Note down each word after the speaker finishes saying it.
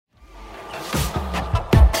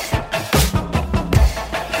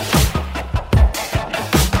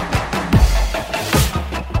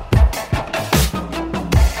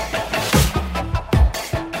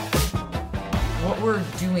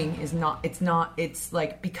it's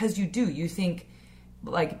like, because you think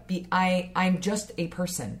like, I'm just a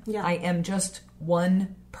person. Yeah. I am just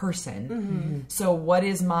one person. So what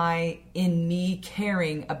is in me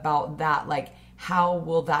caring about that? Like, how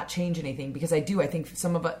will that change anything? Because I think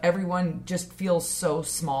everyone just feels so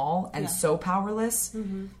small and so powerless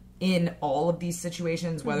in all of these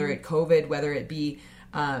situations, whether it COVID, whether it be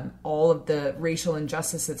all of the racial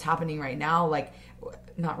injustice that's happening right now. Like,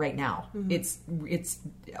 not right now. It's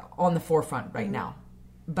on the forefront right now.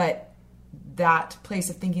 But that place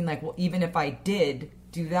of thinking like, well, even if I did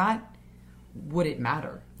do that, would it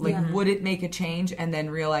matter? Like, would it make a change? And then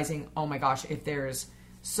realizing, oh my gosh, if there's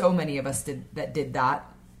so many of us that did that,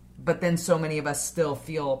 but then so many of us still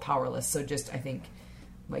feel powerless. So just, I think,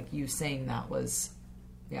 like you saying that was,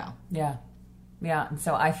 yeah. And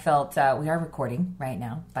so I felt, we are recording right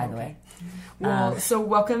now, by the way. Well, so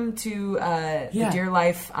welcome to the Dear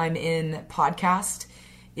Life I'm In podcast.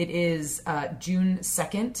 It is June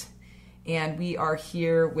 2nd. And we are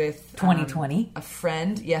here with 2020, a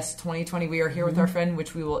friend. Yes, 2020. We are here with our friend,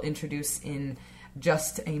 which we will introduce in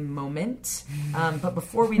just a moment. But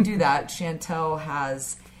before we do that, Chantel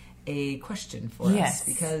has a question for us,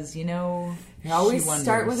 because you always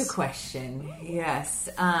start with a question. Yes.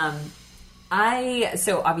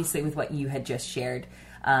 So obviously with what you had just shared,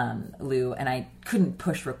 Lou, and I couldn't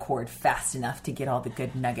push record fast enough to get all the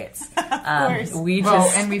good nuggets. Of course.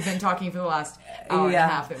 And we've been talking for the last hour and a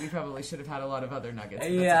half that we probably should have had a lot of other nuggets.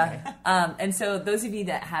 Okay. And so those of you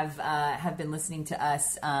that have been listening to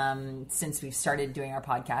us since we've started doing our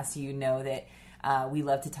podcast, you know that we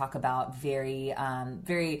love to talk about very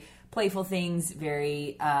playful things,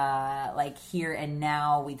 very like here and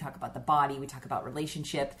now. We talk about the body, we talk about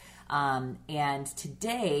relationship. And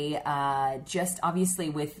today, just obviously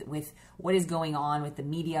with what is going on with the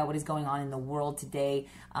media, what is going on in the world today,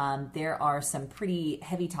 there are some pretty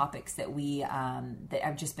heavy topics that that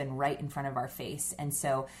have just been right in front of our face. And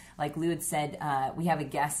so, like Lou had said, we have a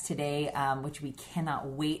guest today, which we cannot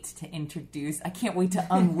wait to introduce. I can't wait to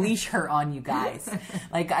unleash her on you guys.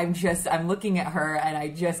 Like, I'm looking at her and I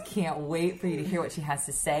just can't wait for you to hear what she has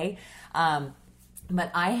to say. But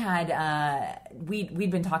I had,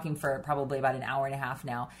 we'd been talking for probably about an hour and a half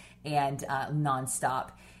now, and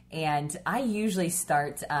nonstop. And I usually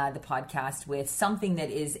start the podcast with something that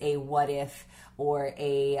is a what if, or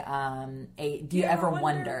a do you ever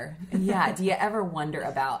wonder? Yeah, do you ever wonder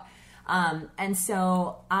about? And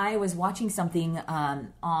so I was watching something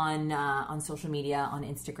on social media, on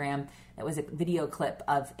Instagram, that was a video clip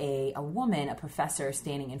of a woman, a professor,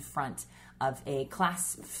 standing in front of a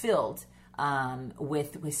class filled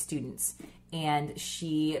with students, and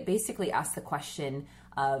she basically asked the question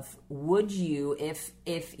of, would you, if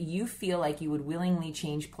you feel like you would willingly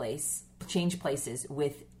change places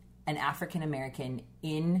with an African American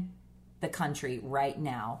in the country right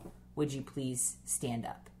now, would you please stand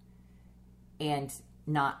up? And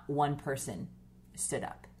not one person stood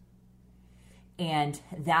up, and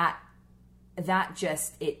that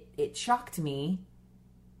just it shocked me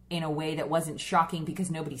in a way that wasn't shocking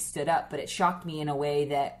because nobody stood up, but it shocked me in a way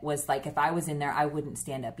that was like, if I was in there, I wouldn't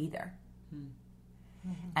stand up either.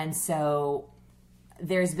 Mm-hmm. And so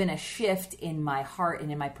there's been a shift in my heart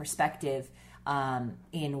and in my perspective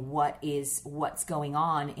in what's going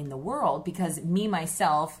on in the world, because me,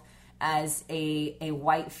 myself, as a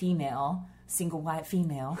white female, single white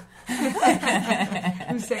female.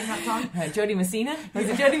 Who's saying that song? Jody Messina? Was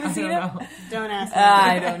it Jody Messina? Don't ask me.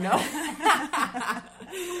 I don't know.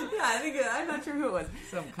 Yeah, I'm not sure who it was.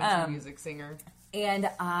 Some country music singer. And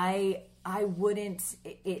I wouldn't.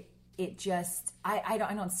 It just I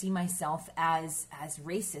don't see myself as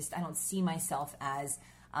racist. I don't see myself as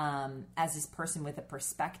this person with a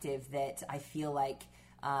perspective that I feel like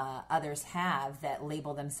others have, that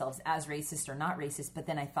label themselves as racist or not racist. But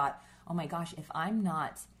then I thought, oh my gosh, if I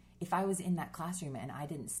was in that classroom and I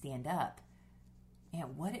didn't stand up, man,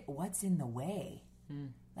 what's in the way?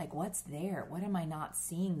 Like, what's there? What am I not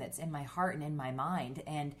seeing that's in my heart and in my mind?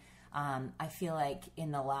 And I feel like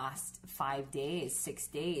in the last 6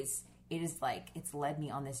 days, it is like it's led me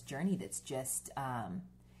on this journey that's just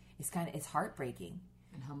it's heartbreaking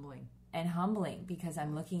and humbling because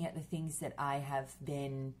I'm looking at the things that I have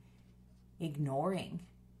been ignoring,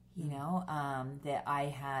 that I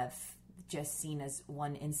have just seen as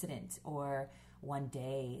one incident or one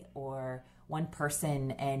day or one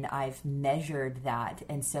person, and I've measured that.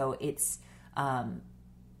 And so it's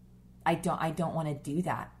I don't want to do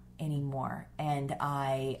that anymore. And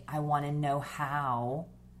I want to know how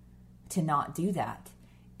to not do that.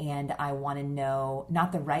 And I want to know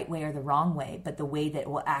not the right way or the wrong way, but the way that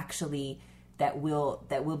will actually that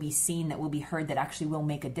will be seen, that will be heard, that actually will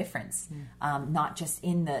make a difference. Not just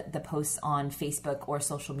in the posts on Facebook or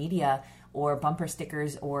social media or bumper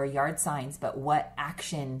stickers or yard signs, but what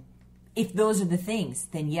action, if those are the things,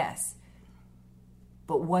 then yes.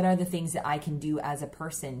 But what are the things that I can do as a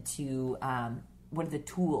person to, what are the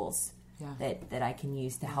tools that I can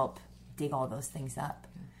use to help dig all those things up?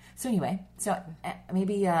 So anyway,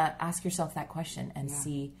 maybe ask yourself that question and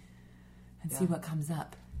see what comes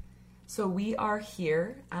up. So we are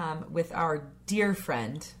here with our dear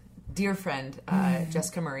friend,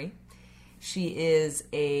 Jessica Murray. She is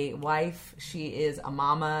a wife. She is a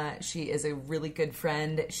mama. She is a really good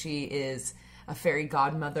friend. She is a fairy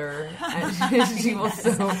godmother, and she will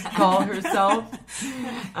so call herself.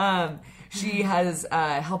 She has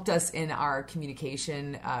helped us in our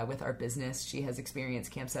communication with our business. She has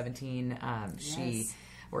experienced Camp 17. She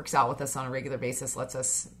works out with us on a regular basis, lets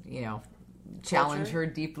us, challenge her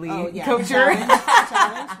deeply. Oh, yeah. Coach her.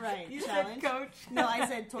 Challenge, right. You challenge. said coach. No, I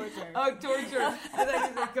said torture. Oh, torture. I thought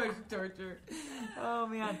you said coach torture. Oh,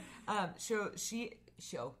 man. She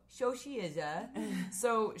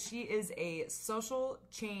is a social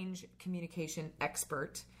change communication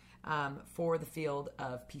expert for the field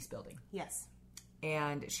of peace building. Yes.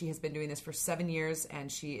 And she has been doing this for 7 years,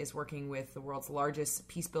 and she is working with the world's largest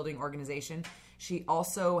peace building organization. She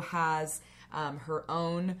also has her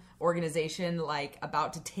own organization,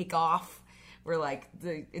 about to take off. We're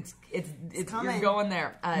it's you're going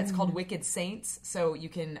there. It's called Wicked Saints. So you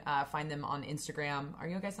can find them on Instagram. Are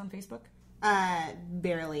you guys on Facebook?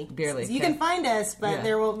 Barely. So you can find us, but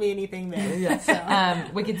there won't be anything there. Yeah. So.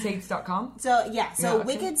 WickedSaints.com.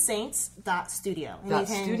 WickedSaints.studio.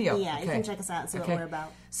 Studio. Yeah, you can check us out and see what we're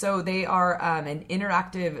about. So they are an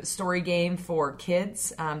interactive story game for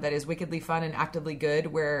kids that is wickedly fun and actively good,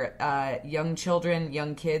 where young children,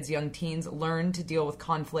 young kids, young teens learn to deal with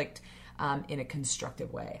conflict in a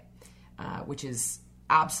constructive way, which is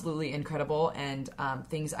absolutely incredible, and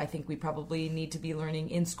things I think we probably need to be learning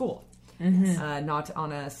in school. Mm-hmm. Not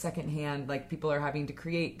on a second hand, people are having to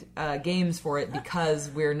create games for it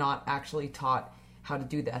because we're not actually taught how to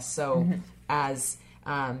do this. So as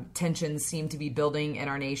tensions seem to be building in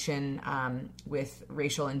our nation with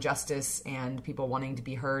racial injustice and people wanting to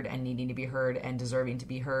be heard and needing to be heard and deserving to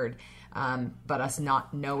be heard, but us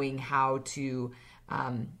not knowing how to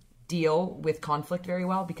deal with conflict very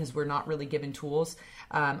well because we're not really given tools.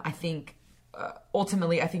 I think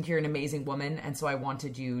ultimately, I think you're an amazing woman, and so I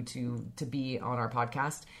wanted you to be on our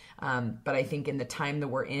podcast. But I think in the time that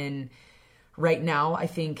we're in right now, I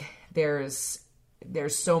think there's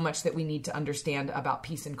so much that we need to understand about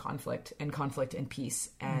peace and conflict and peace,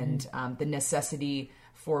 and the necessity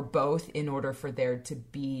for both in order for there to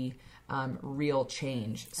be real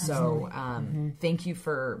change. So thank you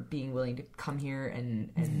for being willing to come here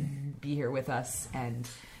and be here with us and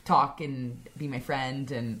talk and be my friend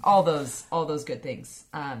and all those good things.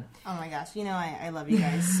 Oh my gosh, I love you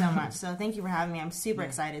guys so much. So thank you for having me. I'm super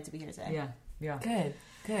excited to be here today. Yeah.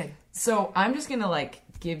 Good. So I'm just gonna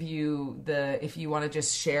give you if you want to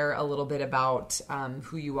just share a little bit about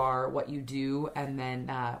who you are, what you do, and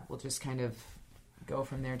then we'll just kind of go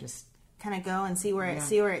from there. Just kind of go and see where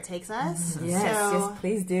it takes us. Yes,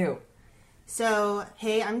 please do. So,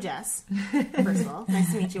 hey, I'm Jess. First of all,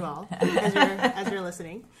 nice to meet you all as you're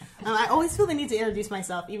listening. I always feel the need to introduce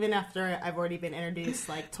myself, even after I've already been introduced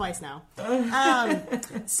twice now.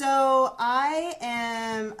 So I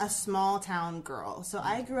am a small town girl. So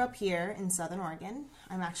I grew up here in Southern Oregon.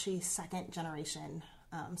 I'm actually second generation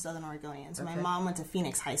Southern Oregonian. So my mom went to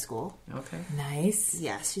Phoenix High School. Okay. Nice.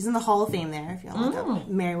 Yes, she's in the Hall of Fame there, if you want to look up.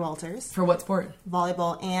 Mary Walters. For what sport?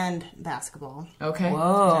 Volleyball and basketball. Okay.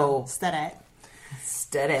 Whoa. Stud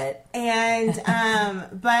it. And,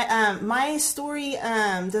 but my story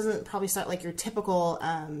doesn't probably start like your typical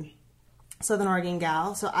Southern Oregon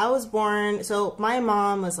gal. So I was born, my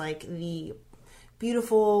mom was the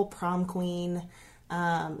beautiful prom queen,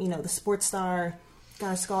 the sports star,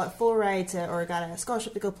 got a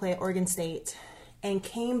scholarship to go play at Oregon State, and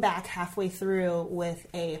came back halfway through with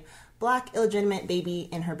a black illegitimate baby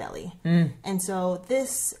in her belly. And so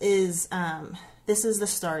this is the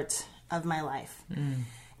start of my life.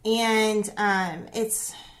 And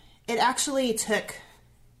it actually took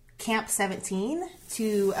Camp 17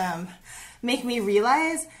 to make me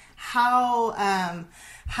realize how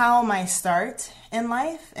my start in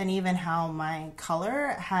life and even how my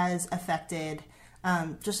color has affected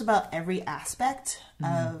just about every aspect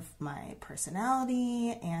of my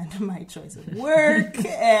personality and my choice of work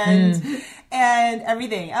and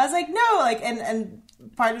everything. I was like, no, and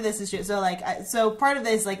part of this is true. So like, so part of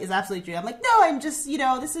this like is absolutely true. I'm like, no, I'm just,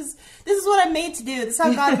 this is what I'm made to do. This is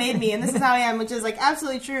how God made me, and this is how I am, which is like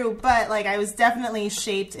absolutely true. But like, I was definitely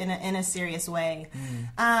shaped in a serious way.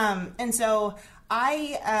 And so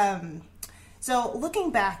so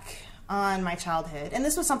looking back on my childhood, and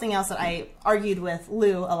this was something else that I argued with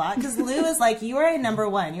Lou a lot, because Lou is like, you are a number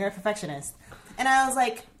one, you're a perfectionist. And I was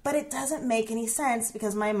like, but it doesn't make any sense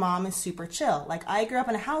because my mom is super chill. Like, I grew up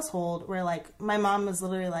in a household where, like, my mom was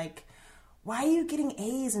literally like, why are you getting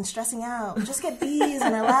A's and stressing out? Just get B's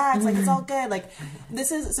and relax. Like, it's all good. Like,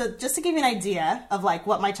 so just to give you an idea of, like,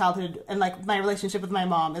 what my childhood and, like, my relationship with my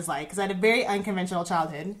mom is like, because I had a very unconventional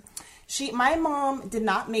childhood. My mom did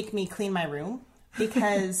not make me clean my room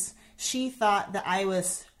because she thought that I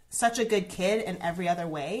was such a good kid in every other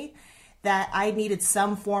way that I needed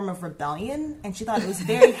some form of rebellion, and she thought it was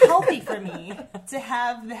very healthy for me to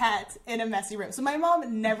have that in a messy room. So my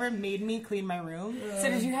mom never made me clean my room.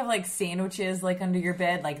 So did you have like sandwiches like under your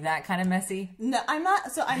bed, like that kind of messy? No, I'm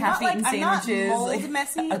not. So I'm Half-eaten not like I'm not mold like,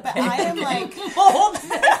 messy, okay. but I am like mold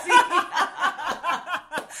messy.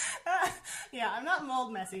 Yeah, I'm not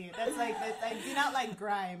mold messy. That's like I do not like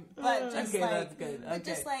grime, but just okay, like that's good. but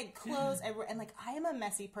just like clothes everywhere, and like I am a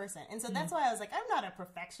messy person, and so that's why I was like, I'm not a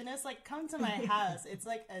perfectionist. Like, come to my house, it's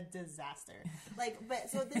like a disaster. Like, but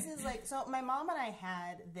so this is like, so my mom and I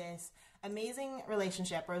had this amazing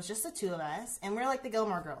relationship where it was just the two of us, and we're like the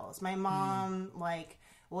Gilmore Girls. My mom like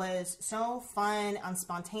was so fun and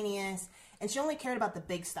spontaneous. And she only cared about the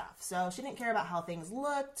big stuff. So she didn't care about how things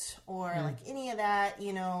looked or like any of that,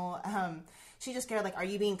 she just cared like, are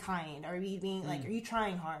you being kind? Are you being like, are you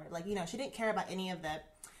trying hard? Like, she didn't care about any of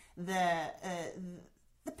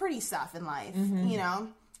the pretty stuff in life,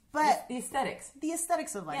 but the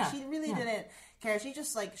aesthetics of life. Yeah. She really didn't care. She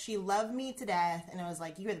just like, she loved me to death. And it was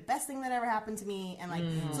like, you're the best thing that ever happened to me. And like,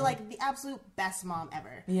 so like the absolute best mom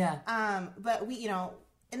ever. Yeah. But we,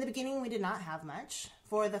 in the beginning, we did not have much.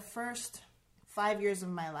 For the first 5 years of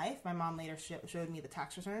my life, my mom later showed me the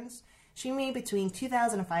tax returns. She made between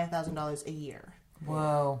 $2,000 and $5,000 a year.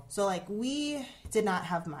 Whoa. So, like, we did not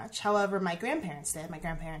have much. However, my grandparents did. My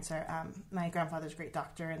grandparents are, my grandfather's a great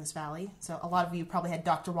doctor in this valley. So, a lot of you probably had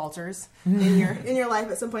Dr. Walters in your life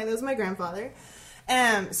at some point. That was my grandfather.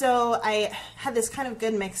 So, I had this kind of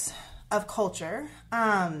good mix of culture.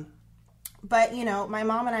 But, my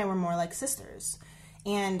mom and I were more like sisters.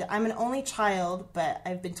 And I'm an only child, but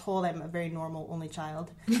I've been told I'm a very normal only child.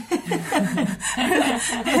 For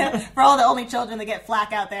all the only children that get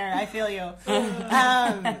flack out there, I feel you.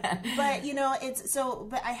 But,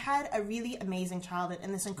 but I had a really amazing childhood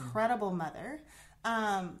and this incredible mother.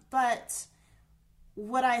 But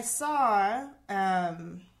what I saw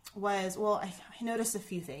was, I noticed a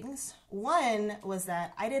few things. One was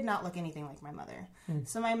that I did not look anything like my mother.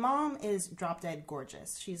 So my mom is drop dead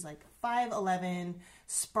gorgeous. She's like 5'11",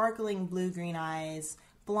 sparkling blue-green eyes,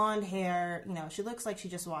 blonde hair. She looks like she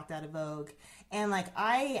just walked out of Vogue. And like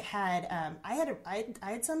I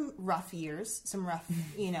had some rough years,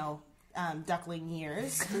 duckling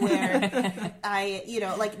years where I,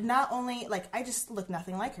 not only, I just look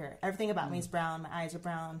nothing like her. Everything about me is brown. My eyes are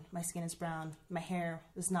brown. My skin is brown. My hair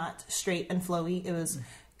was not straight and flowy. It was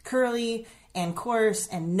curly and coarse,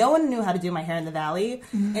 and no one knew how to do my hair in the valley.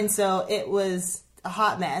 And so it was a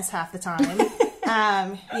hot mess half the time.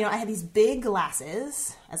 I had these big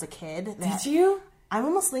glasses as a kid. Did you? I'm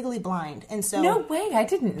almost legally blind, and so... No way, I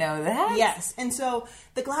didn't know that. Yes, and so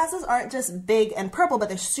the glasses aren't just big and purple, but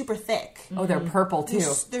they're super thick. Oh, they're purple,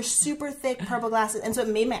 too. They're super thick purple glasses, and so it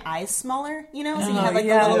made my eyes smaller, So you had, the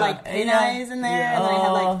little, pin eyes in there, and then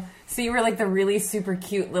I had, So you were, the really super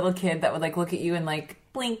cute little kid that would, look at you and,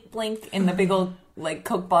 blink, blink in the big old...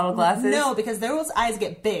 Coke bottle glasses? No, because those eyes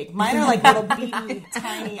get big. Mine are little beady,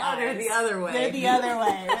 tiny eyes. They're the other way. They're the other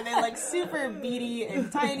way. Where they're super beady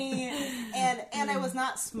and tiny. And I was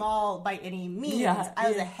not small by any means. Yeah, I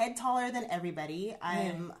was a head taller than everybody.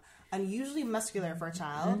 I'm unusually muscular for a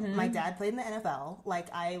child. My dad played in the NFL.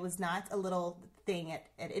 I was not a little thing at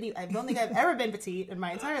any... I don't think I've ever been petite in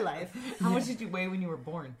my entire life. How much did you weigh when you were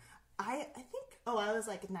born? I think... Oh, I was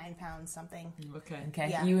 9 pounds something. Okay.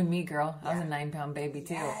 Yeah. You and me, girl. I was a 9-pound baby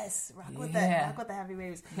too. Yes, rock with the heavy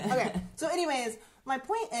babies. Okay, so anyways, my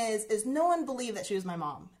point is no one believed that she was my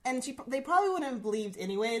mom, and they probably wouldn't have believed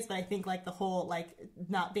anyways. But I think the whole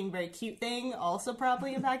not being very cute thing also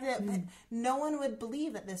probably impacted it. But no one would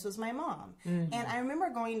believe that this was my mom. And I remember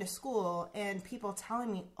going to school and people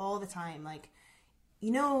telling me all the time,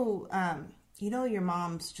 your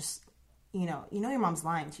mom's just. Your mom's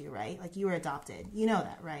lying to you, right? You were adopted. You know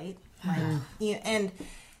that, right? And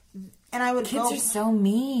And I would Kids are so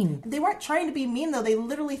mean. They weren't trying to be mean though. They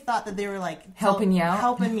literally thought that they were like helping you out.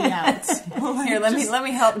 Helping me out. Like, here, let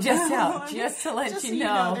me help Jess out, just to let you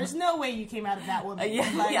know. There's no way you came out of that woman.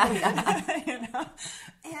 Yeah. You know?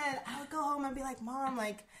 And I would go home and be like, Mom,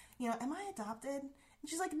 like, you know, am I adopted? And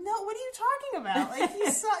she's like, no, what are you talking about?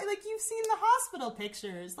 Like, you've seen the hospital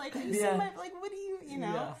pictures. Like, have you seen my, like, what do you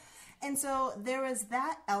know? Yeah. And so there was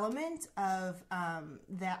that element of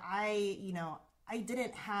that I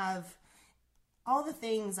didn't have all the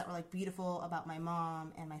things that were like beautiful about my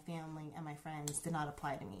mom and my family and my friends did not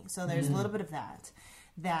apply to me. So there's a little bit of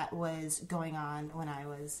that was going on when I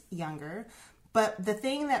was younger. But the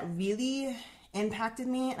thing that really impacted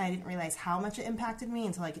me, and I didn't realize how much it impacted me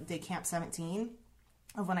until I did Camp 17,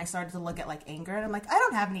 of when I started to look at like anger, and I'm like, I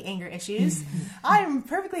don't have any anger issues. I'm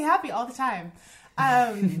perfectly happy all the time.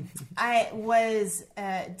 I was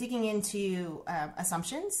digging into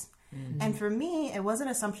assumptions. Mm-hmm. And for me, it wasn't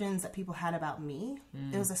assumptions that people had about me.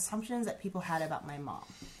 It was assumptions that people had about my mom.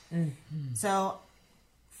 Mm-hmm. So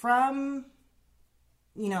from,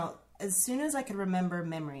 as soon as I could remember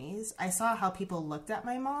memories, I saw how people looked at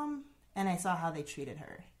my mom and I saw how they treated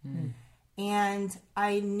her. Mm. And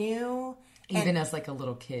I knew... Even as like a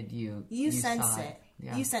little kid, you sense it.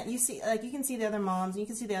 Yeah. You see, like, you can see the other moms and you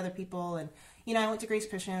can see the other people. And, I went to Grace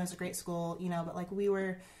Christian. It was a great school, but like we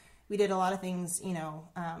did a lot of things,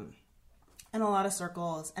 in a lot of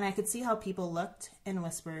circles, and I could see how people looked and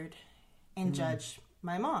whispered and judged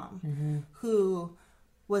my mom, who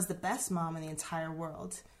was the best mom in the entire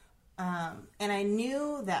world. And I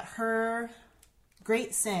knew that her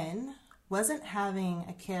great sin wasn't having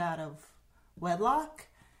a kid out of wedlock.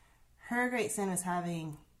 Her great sin was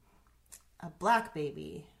having a black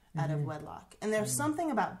baby out of wedlock. And there's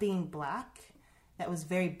something about being black that was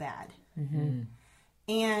very bad. Mm-hmm.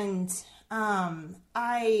 And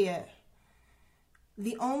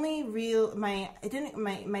the only real, my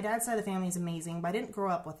dad's side of the family is amazing, but I didn't grow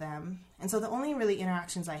up with them. And so the only really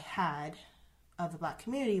interactions I had of the black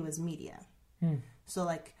community was media. So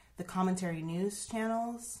like the commentary news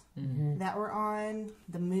channels that were on,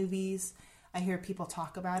 the movies, I hear people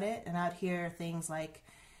talk about it, and I'd hear things like,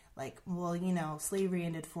 well, slavery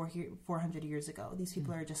ended 400 years ago. These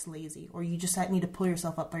people are just lazy, or you just need to pull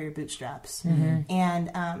yourself up by your bootstraps.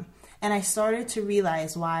 And I started to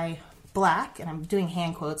realize why black, and I'm doing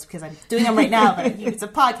hand quotes because I'm doing them right now, but it's a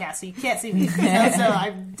podcast, so you can't see me. So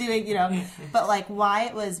I'm doing, but like why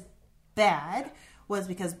it was bad was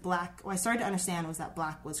because black, what I started to understand was that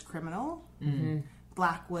black was criminal. There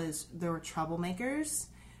were troublemakers,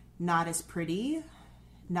 not as pretty,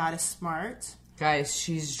 not as smart. Guys,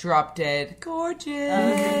 she's drop dead gorgeous.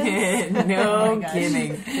 No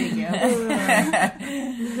kidding. Thank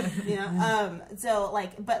you. So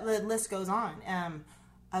like, but the list goes on.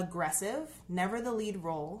 Aggressive, never the lead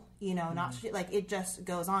role. Not like it just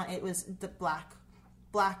goes on. It was the black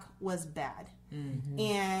was bad,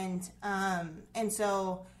 and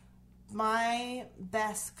so my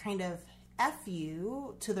best kind of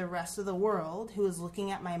FU to the rest of the world who was looking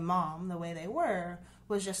at my mom the way they were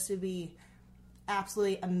was just to be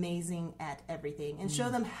absolutely amazing at everything and show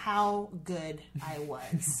them how good I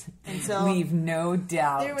was. And so leave no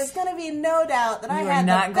doubt. There was going to be no doubt that I had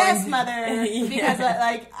the best mother because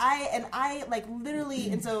I literally,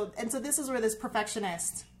 and so this is where this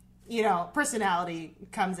perfectionist, personality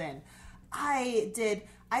comes in. I did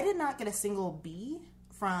not get a single B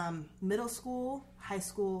from middle school, high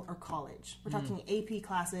school, or college. We're talking AP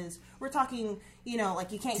classes. We're talking,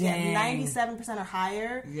 like you can't get 97% or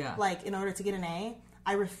higher, in order to get an A.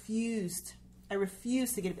 I refused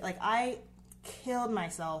to get, I killed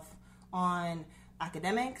myself on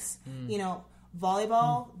academics.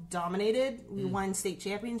 Volleyball dominated. We won state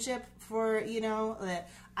championship for,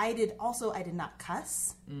 I did not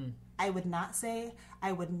cuss. I would not say,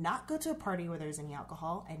 I would not go to a party where there's any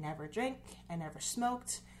alcohol. I never drank. I never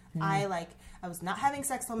smoked. I was not having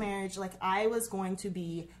sex till marriage. I was going to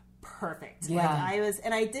be perfect. Yeah.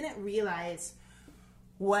 And I didn't realize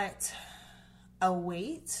what a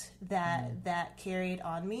weight that carried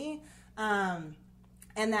on me. And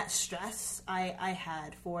that stress I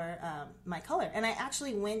had for my color. And I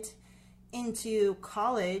actually went into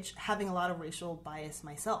college having a lot of racial bias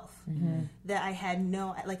myself. That I had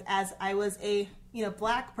as I was a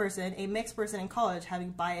black person, a mixed person in college,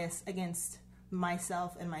 having bias against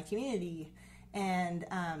myself and my community, and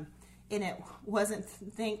it wasn't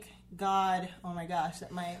God, oh my gosh,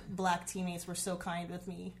 that my black teammates were so kind with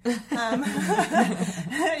me.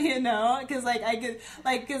 You know, because like I could,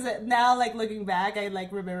 like, because now, like, looking back, I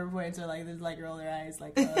like remember points where like there's like roll their eyes,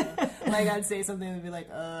 like I'd say something and be like,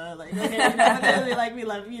 like, okay, you know, but they'd be like, we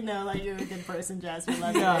love you, know, like, you're a good person, Jess, we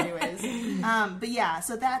love you anyways. But yeah,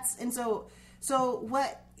 so that's, and so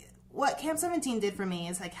what Camp 17 did for me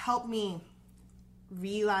is like help me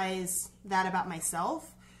realize that about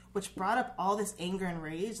myself, which brought up all this anger and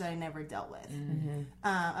rage that I never dealt with,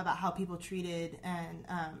 about how people treated and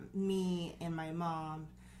me and my mom.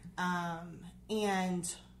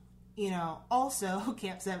 And, you know, also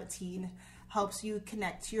Camp 17 helps you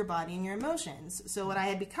connect to your body and your emotions. So what I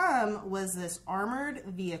had become was this armored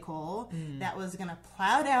vehicle that was going to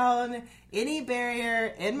plow down any barrier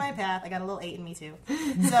in my path. I got a little 8 in me too.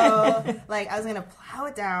 So like I was going to plow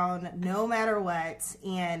it down no matter what.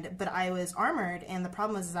 But I was armored, and the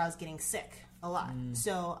problem was I was getting sick a lot.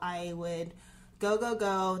 So I would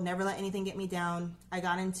go, never let anything get me down. I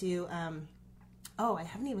got into, I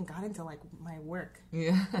haven't even got into like my work.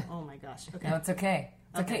 Yeah. Oh my gosh. Okay. No, it's okay.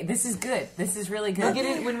 It's okay. This is good. This is really good.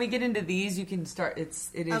 When we get into these, you can start. It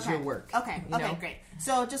is your work. Okay. Okay. Great.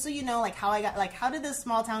 So just so you know, like how did this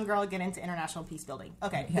small town girl get into international peace building?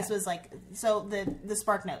 Okay. Yeah. This was like, so the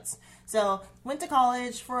Spark Notes. So went to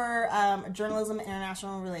college for journalism and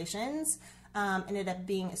international relations. Ended up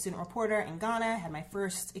being a student reporter in Ghana. Had my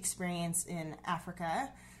first experience in Africa.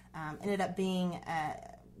 Ended up being a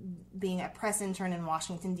press intern in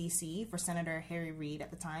Washington, D.C. for Senator Harry Reid at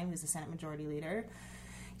the time. He was the Senate Majority Leader.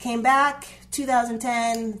 Came back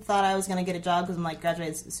 2010, thought I was going to get a job because I'm like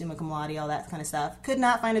graduated summa cum laude, all that kind of stuff. Could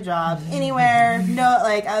not find a job anywhere. No,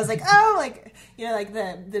 like I was like, oh, like, you know, like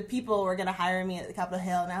the people were going to hire me at the Capitol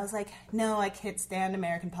Hill. And I was like, no, I can't stand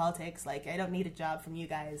American politics. Like, I don't need a job from you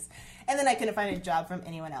guys. And then I couldn't find a job from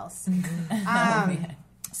anyone else. Came back home,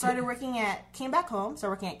 started working at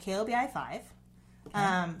KLBI 5.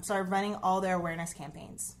 Started running all their awareness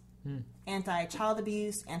campaigns. Anti-child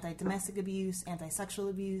abuse, anti-domestic abuse, anti-sexual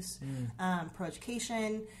abuse,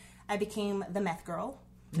 pro-education. I became the meth girl,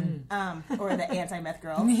 or the anti-meth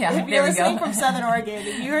girl. Yeah, if you're listening from Southern Oregon,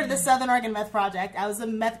 if you heard the Southern Oregon Meth Project, I was the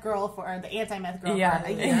meth girl or the anti-meth girl for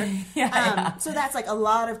a year. So that's like a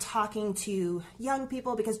lot of talking to young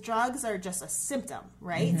people, because drugs are just a symptom,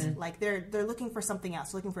 right? Like they're looking for something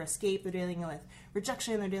else, looking for escape. They're dealing with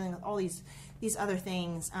rejection. They're dealing with all these other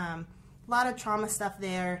things. A lot of trauma stuff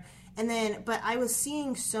there. And then, but I was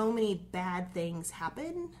seeing so many bad things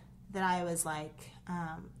happen that I was like,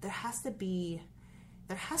 there has to be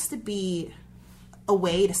a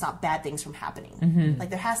way to stop bad things from happening. Like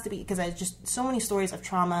there has to be, because I just, so many stories of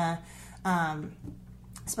trauma,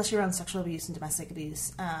 especially around sexual abuse and domestic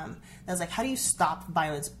abuse. That was like, how do you stop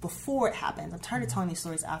violence before it happens? I'm tired of telling these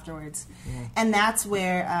stories afterwards. And that's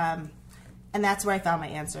where I found my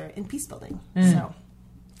answer in peace building. So.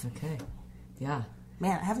 Okay. Yeah.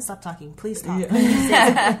 Man, I haven't stopped talking. Please talk.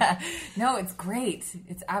 No, it's great.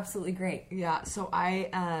 It's absolutely great. Yeah. So I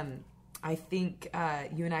think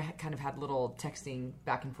you and I kind of had a little texting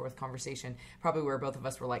back and forth conversation, probably where both of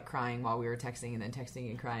us were like crying while we were texting, and then texting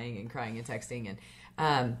and crying and crying and texting.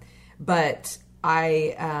 And but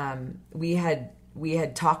we had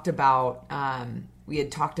talked about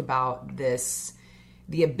this,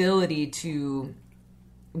 the ability to,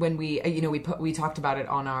 when we talked about it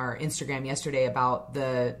on our Instagram yesterday, about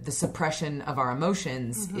the suppression of our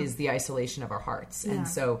emotions is the isolation of our hearts. And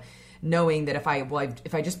so knowing that if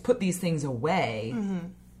I just put these things away,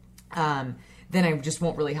 then I just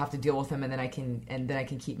won't really have to deal with them, and then I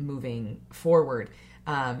can keep moving forward.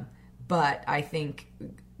 But I think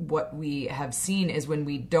what we have seen is when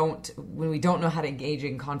we don't know how to engage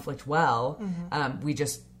in conflict well, we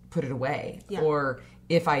just put it away. Yeah. Or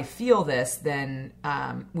if I feel this, then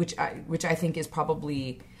which I think is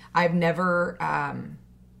probably, I don't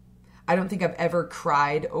think I've ever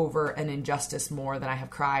cried over an injustice more than I have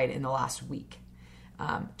cried in the last week.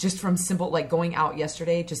 Just from simple, like going out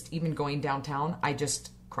yesterday, just even going downtown, I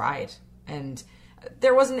just cried. And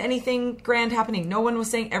there wasn't anything grand happening. No one was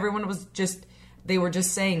saying, everyone was just, they were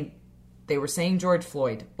saying George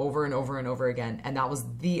Floyd over and over and over again. And that was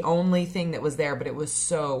the only thing that was there, but it was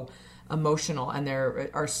so emotional, and there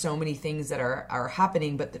are so many things that are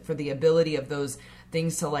happening, but for the ability of those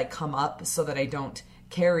things to like come up so that I don't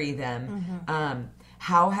carry them.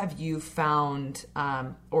 How have you found,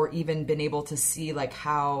 or even been able to see, like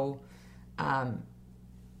how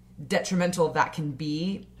detrimental that can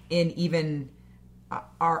be in even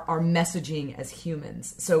our messaging as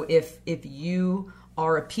humans? So if you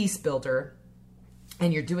are a peace builder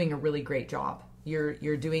and you're doing a really great job,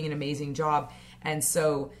 you're doing an amazing job, And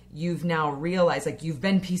so you've now realized, like, you've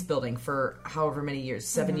been peace building for however many years,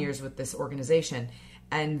 7 years with this organization.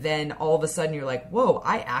 And then all of a sudden you're like, whoa,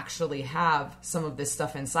 I actually have some of this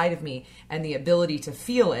stuff inside of me and the ability to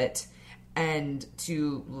feel it and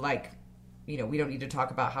to, like, you know, we don't need to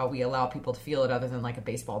talk about how we allow people to feel it other than like a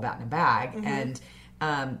baseball bat in a bag. And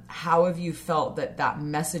how have you felt that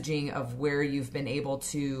messaging of where you've been able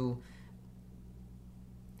to,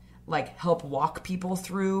 like, help walk people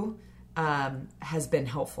through has been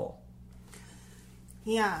helpful?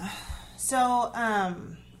 Yeah. So,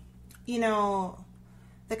 you know,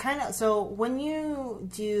 so when you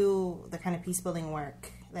do the kind of peace building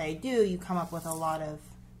work that I do, you come up with a lot of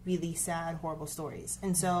really sad, horrible stories.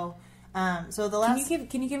 And so, so the last...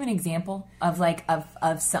 Can you give an example of like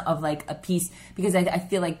of like a piece? Because I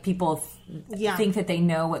feel like people think that they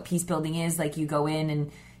know what peace building is. Like, you go in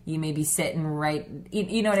and you maybe sit and write,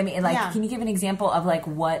 you know what I mean? Like, can you give an example of like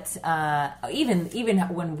what, even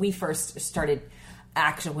when we first started,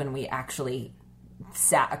 when we actually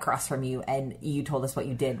sat across from you and you told us what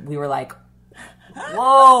you did, we were like,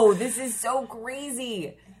 whoa, this is so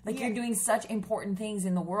crazy. Like, you're doing such important things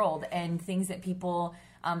in the world and things that people,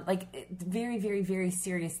 like, very, very, very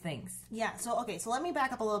serious things. Yeah. So, okay. So let me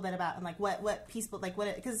back up a little bit about, and like, what peaceful, like,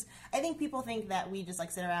 because I think people think that we just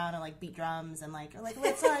like sit around and like beat drums and like,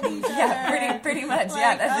 let's hug each other. Yeah, pretty much. Like,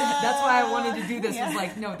 yeah. That's why I wanted to do this. Was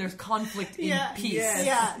like, no, there's conflict in peace.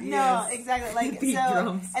 Yes, no, exactly. Like, beat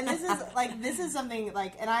drums. And this is something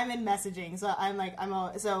like, and I'm in messaging, so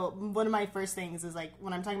so one of my first things is like,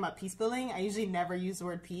 when I'm talking about peace building, I usually never use the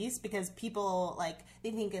word peace because people, like,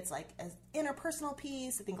 they think it's like an interpersonal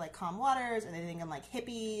peace. They think like calm waters, and they think I'm like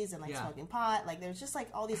hippies and like smoking pot. Like, there's just like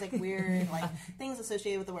all these like weird like things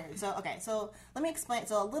associated with the word. So okay, so let me explain.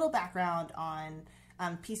 So a little background on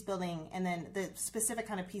peace building, and then the specific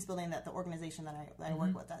kind of peace building that the organization that I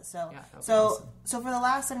work with does. So so for the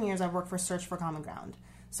last 7 years, I've worked for Search for Common Ground.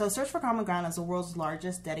 So Search for Common Ground is the world's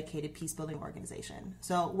largest dedicated peace-building organization.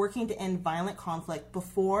 So working to end violent conflict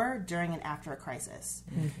before, during, and after a crisis.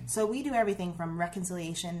 Mm-hmm. So we do everything from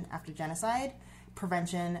reconciliation after genocide,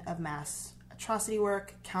 prevention of mass atrocity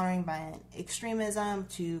work, countering violent extremism,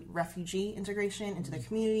 to refugee integration into their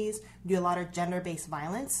communities. We do a lot of gender-based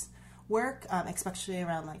violence work, especially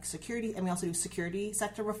around like security, and we also do security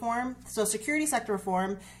sector reform. So security sector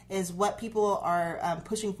reform is what people are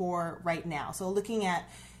pushing for right now. So looking at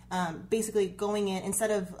basically going in,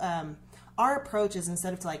 instead of our approach is,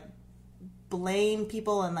 instead of to like blame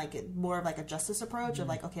people and like more of like a justice approach of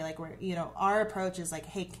like, okay, like we're, you know, our approach is like,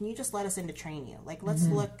 hey, can you just let us in to train you? Like, let's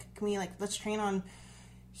let's train on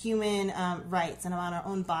human rights and on our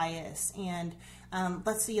own bias, and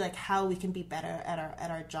let's see like how we can be better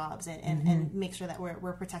at our jobs and make sure that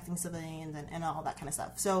we're protecting civilians and all that kind of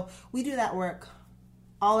stuff. So we do that work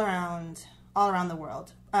all around the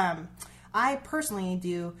world. I personally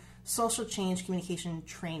do social change communication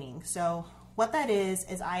training. So what that is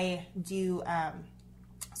I do,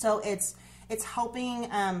 so it's helping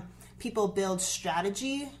people build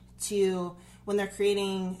strategy to, when they're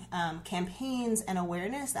creating campaigns and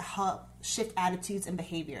awareness that help shift attitudes and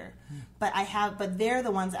behavior. But they're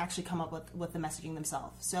the ones that actually come up with the messaging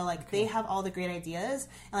themselves. So like they have all the great ideas,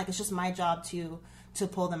 and like it's just my job to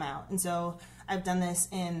pull them out. And so I've done this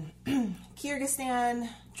in Kyrgyzstan,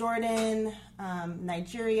 Jordan,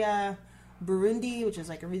 Nigeria, Burundi, which is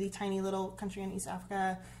like a really tiny little country in East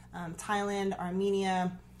Africa, Thailand,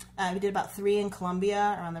 Armenia. We did about 3 in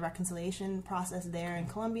Colombia around the reconciliation process there in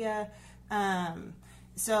Colombia.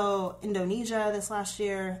 So Indonesia this last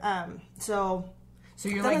year. So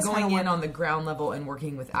you're like going in on the ground level and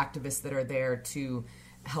working with activists that are there to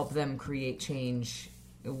help them create change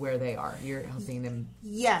where they are. You're helping them.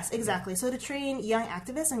 Yes, exactly. So to train young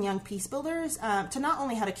activists and young peace builders to not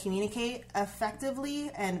only how to communicate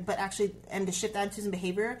effectively and to shift attitudes and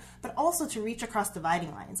behavior, but also to reach across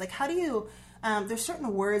dividing lines. Like, how do you? There's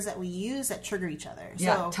certain words that we use that trigger each other.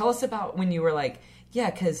 Yeah. So, tell us about when you were like,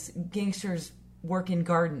 because gangsters work in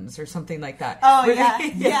gardens or something like that. Oh,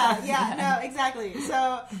 yeah, no, exactly.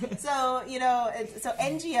 So you know, so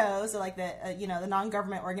NGOs, so like the the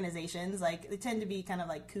non-government organizations, like they tend to be kind of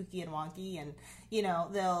like kooky and wonky, and you know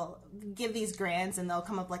they'll give these grants and they'll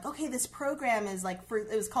come up like, okay, this program is like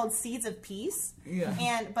it was called Seeds of Peace,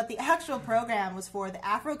 but the actual program was for the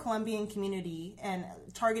Afro-Colombian community and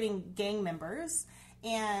targeting gang members,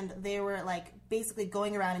 and they were like basically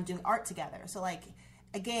going around and doing art together. So like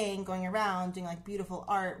a gang going around doing like beautiful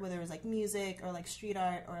art, whether it was like music or like street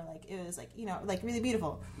art or like it was like like really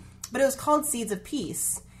beautiful, but it was called Seeds of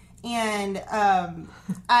Peace. And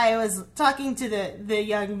I was talking to the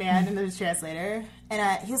young man and the translator,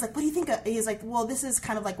 and he was like, what do you think he's like, well, this is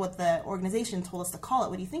kind of like what the organization told us to call it.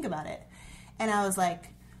 What do you think about it? And I was like,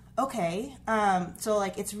 okay. So,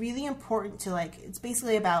 like, it's really important to, like, it's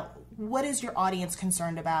basically about what is your audience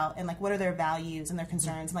concerned about, and, like, what are their values and their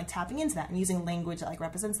concerns, and, like, tapping into that and using language that, like,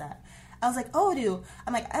 represents that. I was like,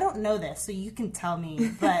 I'm like, I don't know this, so you can tell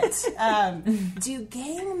me, but do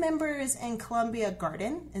gang members in Columbia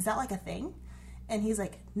garden? Is that, like, a thing? And he's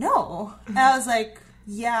like, no. And I was like,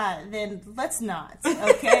 yeah, then let's not,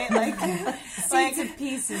 okay? Like, Seeds of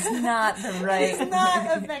peace is not the right... It's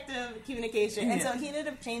not effective communication. And so he ended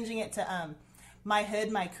up changing it to my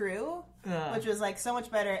hood, my crew, which was, like, so much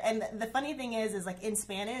better. And the funny thing is like, in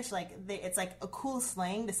Spanish, like, it's, like, a cool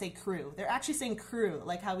slang to say crew. They're actually saying crew,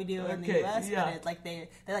 like how we do in the U.S., but it's, like, they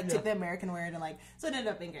took the American word and, like, so it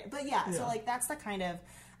ended up being great. But, so, like, that's the kind of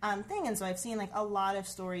thing. And so I've seen, like, a lot of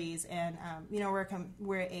stories, and, you know,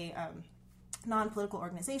 we're a non-political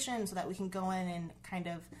organization, so that we can go in and kind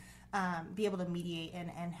of be able to mediate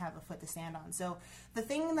and have a foot to stand on. So the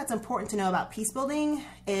thing that's important to know about peace building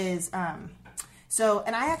is, and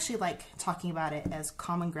I actually like talking about it as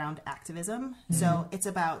common ground activism. Mm-hmm. So it's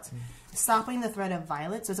about stopping the threat of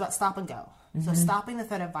violence. So it's about stop and go. Mm-hmm. So stopping the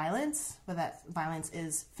threat of violence, whether that violence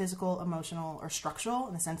is physical, emotional, or structural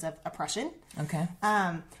in the sense of oppression. Okay.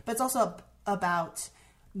 But it's also about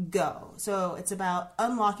go. So it's about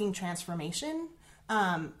unlocking transformation.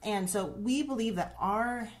 And so we believe that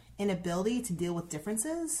our inability to deal with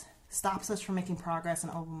differences stops us from making progress on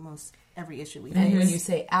almost every issue we face. And when you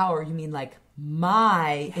say our, you mean like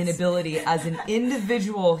my inability as an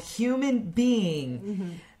individual human being. Mm-hmm.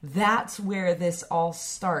 That's where this all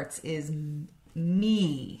starts, is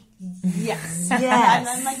me. Yes. Yes.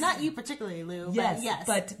 And like, not you particularly, Lou, yes. but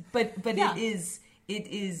yes. But yeah. it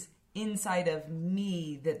is inside of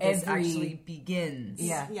me that this actually begins.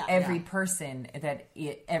 Yeah. Every person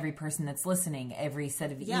that's listening, every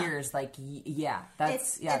set of ears, like,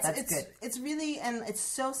 that's good. It's really, and it's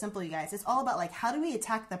so simple, you guys. It's all about, like, how do we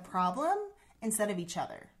attack the problem instead of each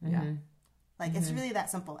other? Yeah. Like, it's really that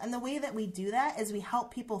simple. And the way that we do that is we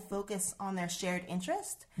help people focus on their shared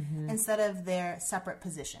interest instead of their separate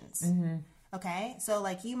positions. Mm-hmm. Okay? So,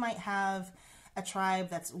 like, you might have a tribe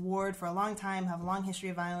that's warred for a long time, have a long history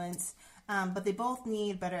of violence, but they both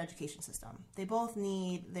need better education system. They both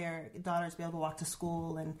need their daughters to be able to walk to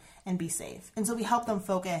school and be safe. And so we help them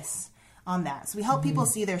focus on that. So we help people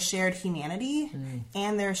see their shared humanity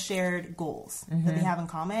and their shared goals that they have in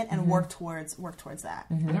common and work towards that.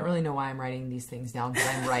 I don't really know why I'm writing these things down, but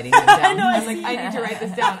I'm writing them down. I need to write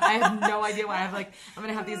this down. I have no idea why. I'm going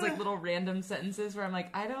to have these, like, little random sentences where I'm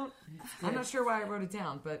like, I'm not sure why I wrote it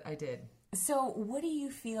down, but I did. So what do you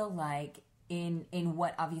feel like in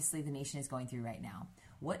what obviously the nation is going through right now?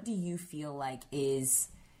 What do you feel like is,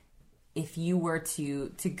 if you were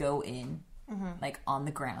to go in, like, on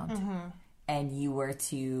the ground, and you were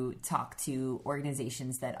to talk to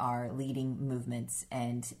organizations that are leading movements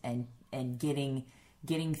and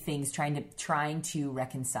getting things, trying to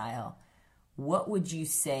reconcile, what would you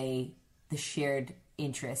say the shared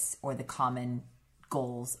interests or the common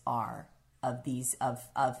goals are of these, of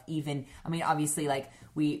even, I mean, obviously, like,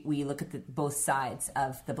 we look at both sides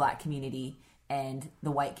of the Black community and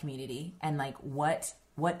the white community, and, like, what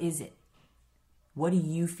is it? What do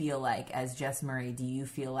you feel like, as Jess Murray, do you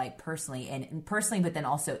feel like personally, but then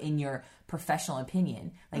also in your professional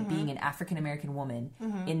opinion, like, being an African-American woman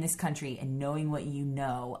in this country and knowing what you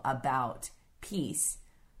know about peace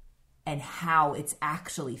and how it's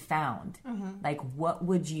actually found, like, what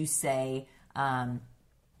would you say, are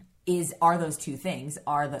those two things,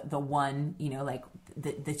 are the one, you know, like,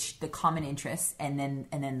 the common interests and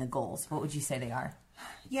then the goals? What would you say they are?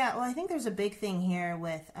 Yeah, well, I think there's a big thing here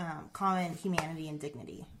with common humanity and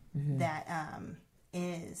dignity that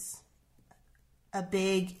is a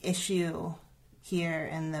big issue here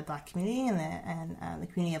in the Black community and the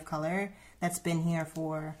community of color that's been here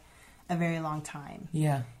for a very long time.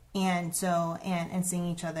 Yeah. And so, and seeing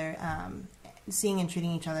each other, seeing and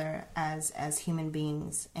treating each other as human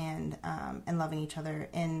beings and loving each other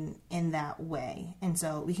in that way. And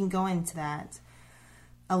so we can go into that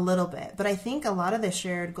a little bit, but I think a lot of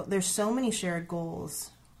the there's so many shared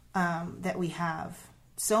goals that we have,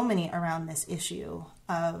 so many around this issue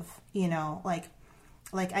of, you know, like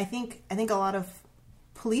I think a lot of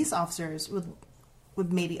police officers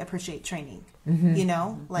would maybe appreciate training, you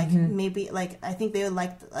know, like maybe, like, I think they would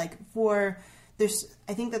like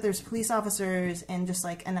I think that there's police officers and just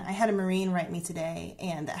like, and I had a Marine write me today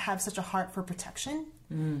and that have such a heart for protection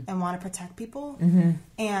and want to protect people.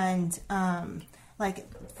 And, like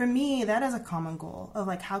for me, that is a common goal of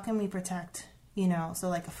like, how can we protect, you know, so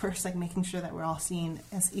like first, like making sure that we're all seen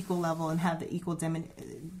as equal level and have the equal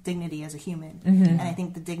dignity as a human. And I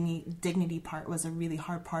think the dignity part was a really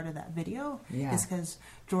hard part of that video, is because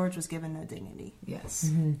George was given no dignity. Yes.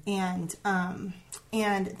 And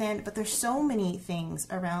then, but there's so many things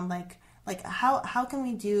around like how can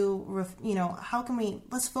we do, you know, how can we,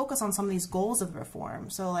 let's focus on some of these goals of reform.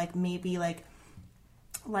 So like maybe like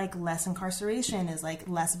less incarceration is like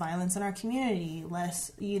less violence in our community,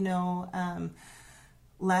 less, you know,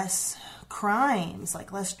 less crimes,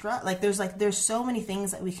 like less drug, like there's so many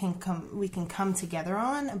things that we can come together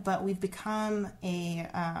on, but we've become a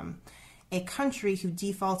country who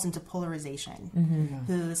defaults into polarization,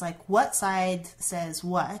 who's like, what side says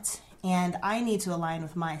what, and I need to align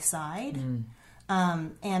with my side.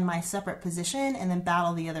 And my separate position, and then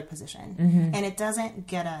battle the other position. And it doesn't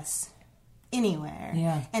get us anywhere.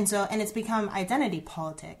 And it's become identity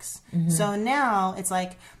politics. So now it's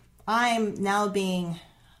like I'm no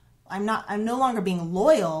longer being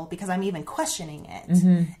loyal because I'm even questioning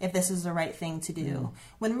it if this is the right thing to do.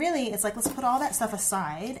 When really it's like, let's put all that stuff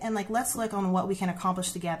aside and like let's look on what we can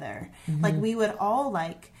accomplish together. Like we would all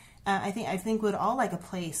like I think we'd all like a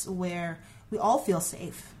place where we all feel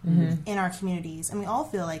safe in our communities, and we all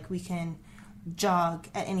feel like we can jog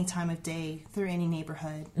at any time of day through any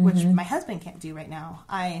neighborhood, which my husband can't do right now.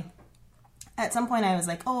 At some point I was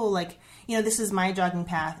like, oh, like, you know, this is my jogging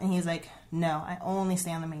path, and he's like, no, I only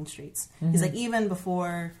stay on the main streets. He's like, even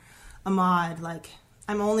before Ahmaud, like,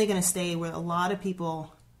 I'm only going to stay where a lot of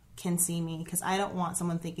people can see me, because I don't want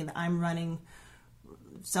someone thinking that I'm running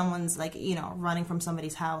someone's, like, you know, running from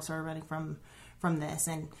somebody's house or running from this.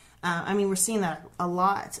 And I mean, we're seeing that a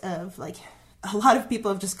lot of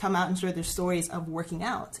people have just come out and shared their stories of working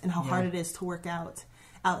out and how hard it is to work out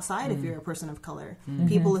outside if you're a person of color.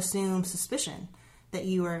 People assume suspicion that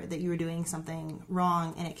you are doing something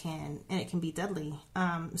wrong, and it can be deadly.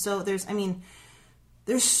 So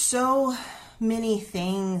there's so many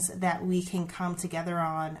things that we can come together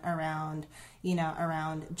on around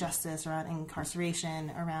justice, around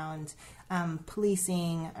incarceration, around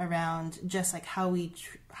policing, around just like how we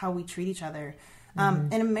treat each other.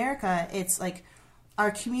 In America, it's like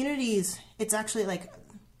our communities, it's actually like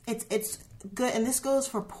it's good, and this goes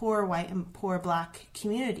for poor white and poor black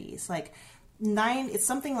communities. Like it's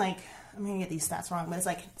something like, I'm gonna get these stats wrong, but it's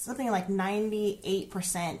like something like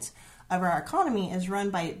 98% of our economy is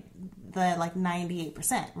run by the like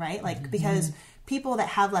 98%, right? Like because people that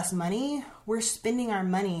have less money, we're spending our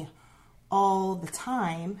money all the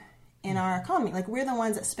time in our economy. Like we're the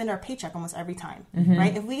ones that spend our paycheck almost every time,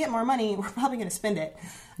 right? If we get more money, we're probably going to spend it.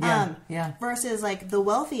 Versus like the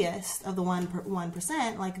wealthiest of the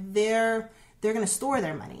 1%, like they're going to store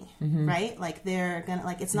their money, right? Like they're going to,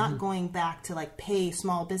 like, it's not going back to like pay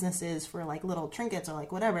small businesses for like little trinkets or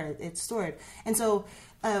like whatever, it's stored. And so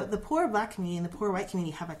the poor black community and the poor white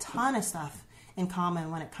community have a ton of stuff in common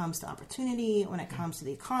when it comes to opportunity, when it comes to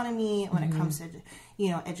the economy, when it comes to, you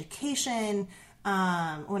know, education,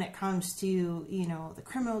 when it comes to, you know, the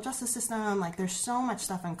criminal justice system. Like there's so much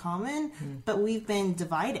stuff in common, but we've been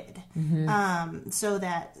divided, so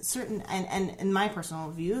that certain, and in my personal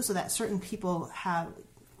view, so that certain people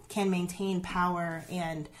can maintain power,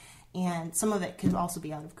 and some of it could also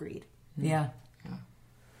be out of greed.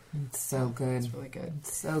 It's so good. It's really good.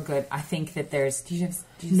 It's so good. I think that there's,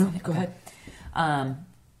 no, go ahead. I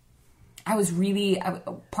was really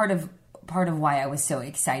part of why I was so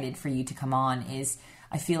excited for you to come on is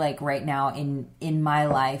I feel like right now in my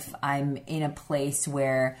life I'm in a place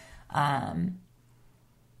where I'm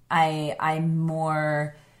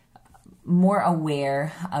more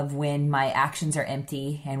aware of when my actions are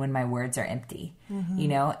empty and when my words are empty, you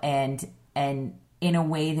know, and in a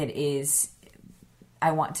way that is,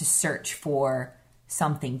 I want to search for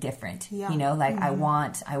something different, you know, like I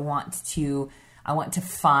want to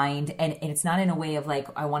find, and it's not in a way of like,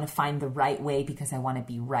 I want to find the right way because I want to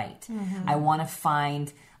be right. I want to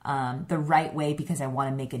find the right way because I want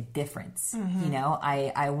to make a difference. You know,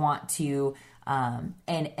 I want to,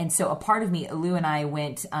 and so a part of me, Lou and I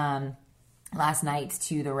went last night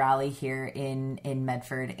to the rally here in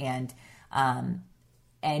Medford, and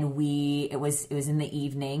it was in the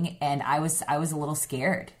evening, and I was a little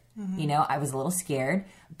scared. You know, I was a little scared,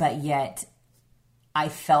 but yet I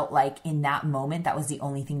felt like in that moment, that was the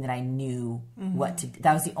only thing that I knew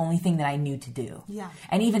that was the only thing that I knew to do. Yeah.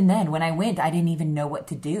 And even then, when I went, I didn't even know what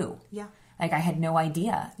to do. Yeah. Like I had no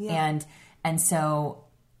idea. Yeah. And so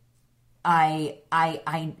and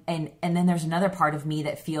then there's another part of me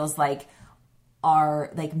that feels like,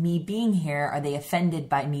 me being here, are they offended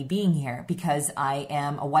by me being here? Because I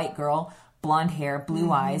am a white girl blonde hair,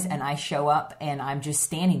 blue eyes, and I show up and I'm just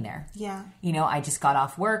standing there. Yeah. You know, I just got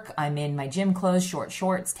off work. I'm in my gym clothes, short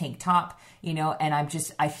shorts, tank top, you know, and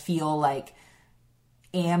I feel like,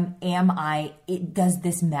 does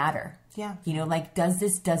this matter? Yeah. You know, like,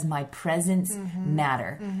 does my presence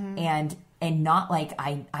matter? And not like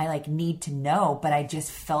I like need to know, but I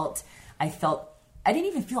didn't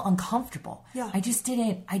even feel uncomfortable. Yeah. I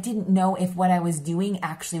didn't know if what I was doing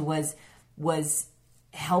actually was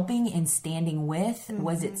helping and standing with.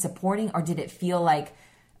 Was it supporting, or did it feel like,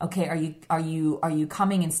 okay, are you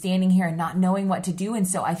coming and standing here and not knowing what to do? And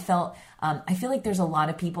so I feel like there's a lot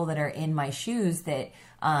of people that are in my shoes that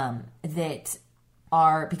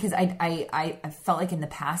are, because I felt like in the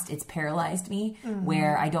past it's paralyzed me,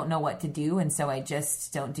 where I don't know what to do, and so I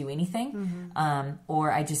just don't do anything,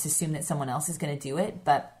 or I just assume that someone else is going to do it.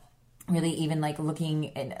 But really, even like looking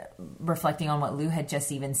and reflecting on what Lou had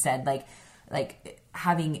just even said, like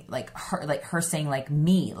having her saying like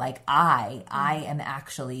me, like I am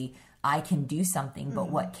actually, I can do something, but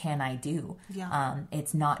what can I do? Yeah.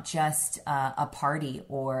 It's not just a party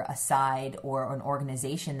or a side or an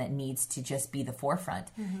organization that needs to just be the forefront.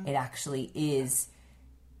 It actually is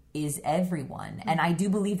everyone. And I do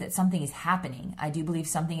believe that something is happening. I do believe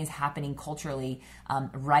something is happening culturally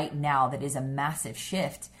right now that is a massive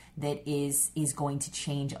shift that is going to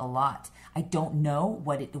change a lot. I don't know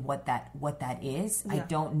what that is. Yeah. I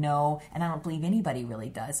don't know, and I don't believe anybody really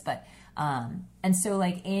does. But and so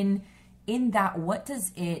like in that, what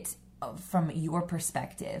does it, from your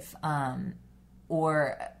perspective,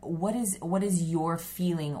 or what is your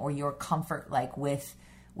feeling or your comfort like with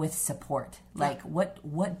support? Like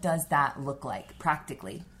what does that look like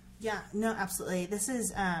practically? Yeah, no, absolutely. This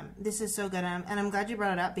is so good, and I'm glad you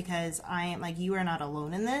brought it up, because I am, like, you are not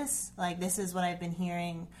alone in this. Like, this is what I've been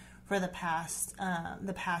hearing for the past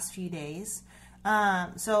few days.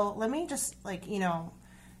 So let me just, like, you know,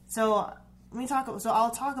 so let me talk. So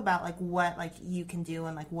I'll talk about like what like you can do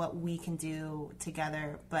and like what we can do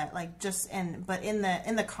together. But like but in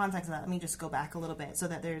the context of that, let me just go back a little bit so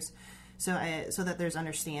that there's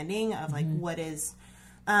understanding of like what is,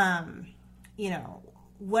 you know,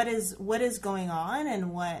 what is going on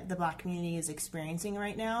and what the Black community is experiencing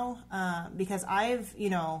right now. Because I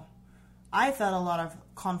felt a lot of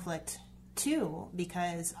conflict too,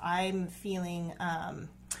 because I'm feeling,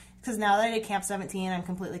 because now that I did Camp 17, I'm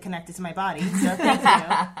completely connected to my body. So thank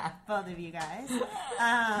you, both of you guys.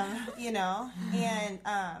 You know, and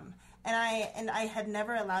I had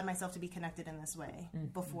never allowed myself to be connected in this way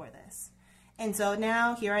before this. And so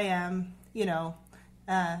now here I am, you know,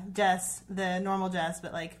 Jess, the normal Jess,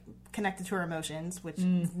 but like connected to her emotions, which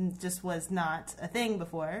just was not a thing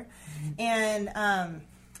before. And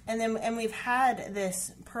we've had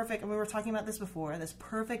this perfect, and we were talking about this before, this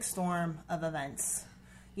perfect storm of events,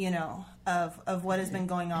 you know, of what has been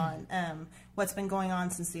going on, what's been going on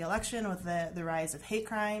since the election with the rise of hate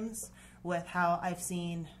crimes, with how I've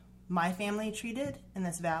seen my family treated in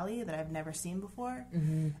this valley that I've never seen before,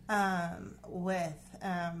 with,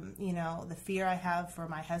 you know, the fear I have for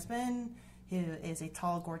my husband, who is a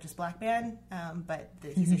tall, gorgeous Black man, but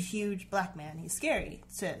he's a huge Black man. He's scary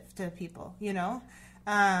to people, you know?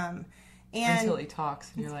 Until he talks,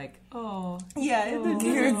 and you're like, oh. Yeah,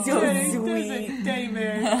 you're so sweet. Really.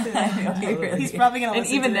 He's probably going to listen to this. And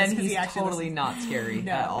even then, he's totally not scary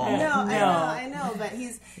at all. No, I know, but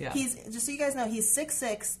he's, just so you guys know, he's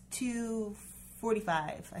 6'6",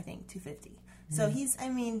 245, I think, 250. So he's a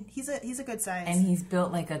good size. And he's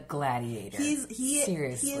built like a gladiator.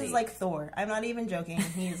 Seriously. He is like Thor. I'm not even joking.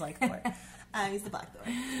 He is like Thor. He's the Black Thor.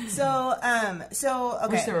 So okay. I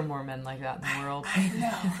wish there were more men like that in the world. I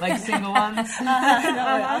know. Like single ones.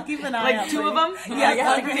 I'll keep an eye out. Like two of them? Yeah,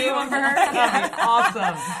 like two of them for her? That'd be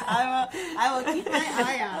awesome. I will keep my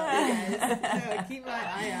eye out, guys. Keep my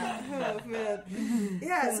eye out. Oh, man.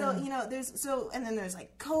 Yeah, so, you know, and then there's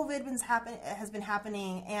like COVID has been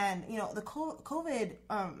happening, and, you know, the COVID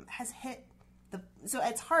has hit so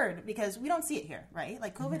it's hard because we don't see it here, right?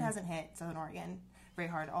 Like COVID hasn't hit Southern Oregon very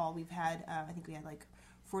hard at all. We've had, I think we had like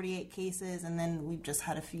 48 cases, and then we've just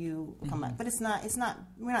had a few come up. But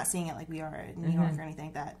we're not seeing it like we are in New York or anything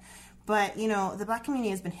like that. But, you know, the Black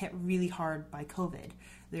community has been hit really hard by COVID.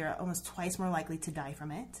 They're almost twice more likely to die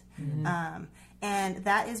from it. And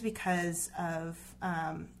that is because of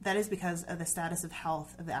the status of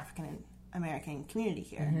health of the African American community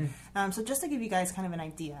here. So just to give you guys kind of an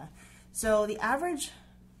idea. So the average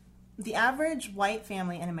white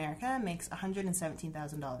family in America makes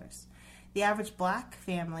 $117,000. The average Black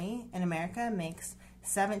family in America makes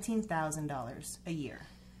 $17,000 a year.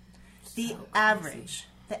 The average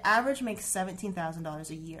makes $17,000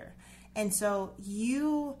 a year. And so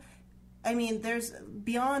I mean, there's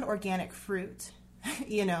beyond organic fruit,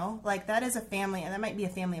 you know, like that is a family, and that might be a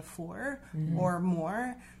family of 4 or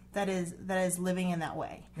more that is living in that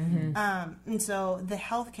way. And so the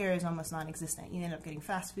healthcare is almost non-existent. You end up getting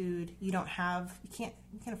fast food. You can't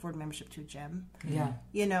afford membership to a gym. Yeah.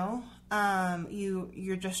 You know,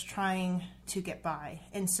 you're just trying to get by.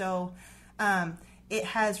 And so it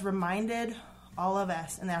has reminded all of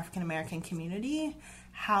us in the African American community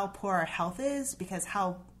how poor our health is, because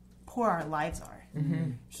how poor our lives are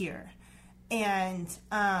here. And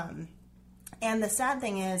the sad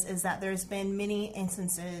thing is that there's been many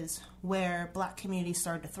instances where Black communities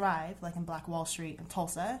started to thrive, like in Black Wall Street and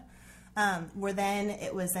Tulsa, where then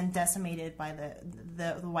it was then decimated by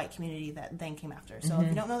the white community that then came after. So if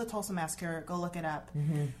you don't know the Tulsa Massacre, go look it up.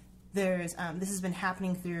 There's this has been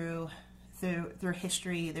happening through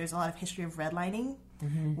history. There's a lot of history of redlining,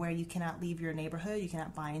 where you cannot leave your neighborhood, you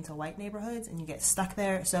cannot buy into white neighborhoods, and you get stuck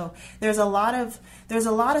there. So there's a lot of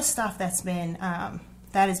stuff that's been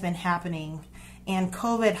that has been happening, and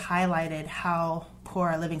COVID highlighted how poor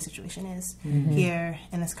our living situation is here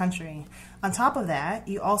in this country. On top of that,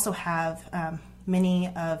 you also have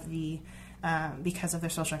many of the because of their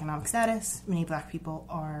socioeconomic status, many Black people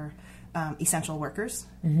are essential workers,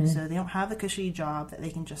 so they don't have the cushy job that they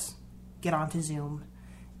can just get onto Zoom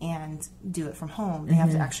and do it from home. They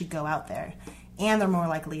have to actually go out there, and they're more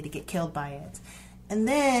likely to get killed by it. And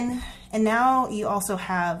now you also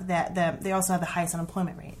have they also have the highest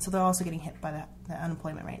unemployment rate, so they're also getting hit by the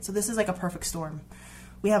unemployment rate. So this is like a perfect storm.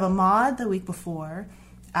 We have Ahmaud the week before,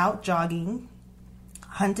 out jogging,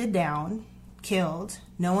 hunted down, killed.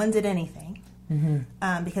 No one did anything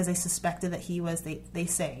because they suspected that he was. They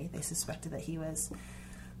suspected that he was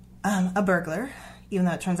a burglar, even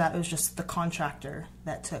though it turns out it was just the contractor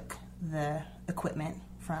that took the equipment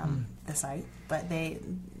from the site. But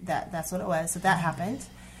that's what it was. So that happened.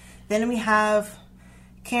 Then we have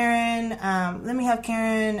Karen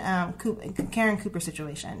Cooper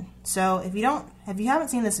situation. So if you haven't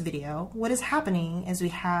seen this video, what is happening is we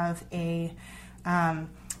have a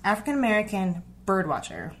African American bird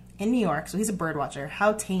watcher in New York. So he's a bird watcher.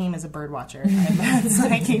 How tame is a bird watcher? It's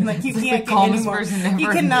like you can't get any more. You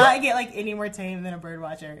cannot get like any more tame than a bird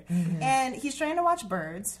watcher. And he's trying to watch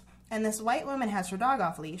birds. And this white woman has her dog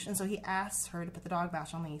off leash, and so he asks her to put the dog back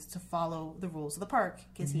on leash to follow the rules of the park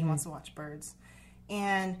because he wants to watch birds.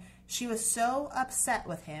 And she was so upset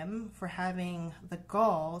with him for having the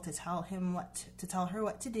gall to tell her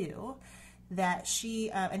what to do, that she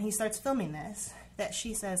and he starts filming this. That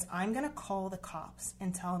she says, "I'm going to call the cops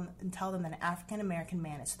and tell them that an African American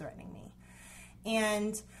man is threatening me."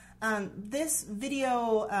 And this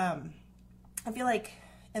video, I feel like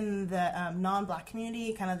in the non-Black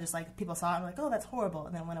community, kind of just like people saw it and like, "Oh, that's horrible,"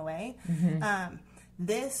 and then went away.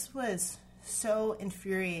 This was so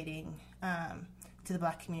infuriating to the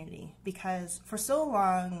Black community, because for so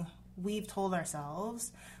long we've told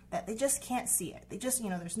ourselves that they just can't see it. They just,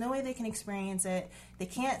 there's no way they can experience it. They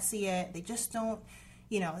can't see it. They just don't,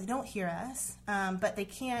 they don't hear us. But they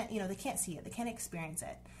can't, they can't see it. They can't experience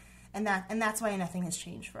it. And that's why nothing has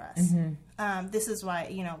changed for us. This is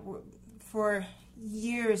why, for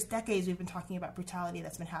years, decades, we've been talking about brutality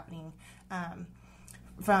that's been happening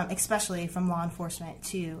especially from law enforcement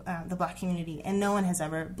to the Black community. And no one has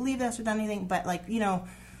ever believed us or done anything, but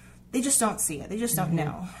they just don't see it. They just don't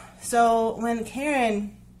know. So when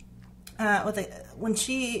Karen, when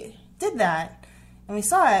she did that and we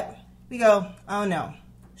saw it, we go, oh no,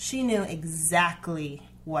 she knew exactly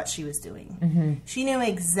what she was doing. She knew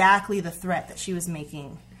exactly the threat that she was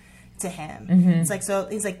making to him. It's like, so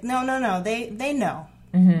he's like, no, they know.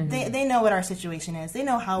 They know what our situation is. They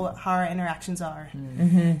know how our interactions are.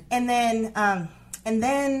 And then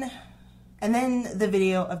the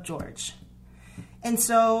video of George. And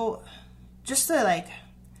so just to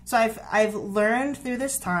so I've learned through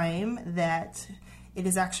this time that it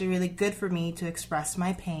is actually really good for me to express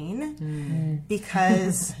my pain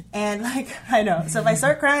because, and I know, so if I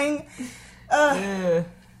start crying, so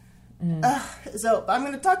I'm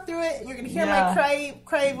going to talk through it and you're going to hear my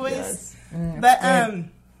cry voice. Yes. But,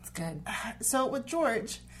 it's good. So with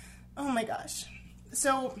George, oh my gosh.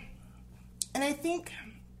 So, and I think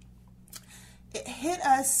it hit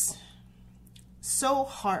us so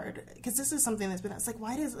hard because this is something that's been, it's like,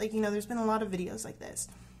 why does, there's been a lot of videos like this.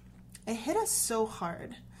 It hit us so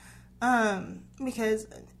hard because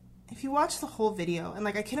if you watch the whole video, and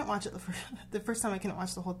I couldn't watch it the first time I couldn't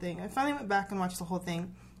watch the whole thing. I finally went back and watched the whole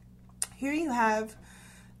thing. Here you have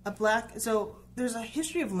so there's a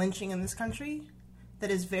history of lynching in this country that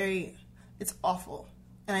is it's awful.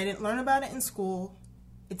 And I didn't learn about it in school.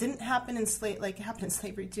 It didn't happen in it happened in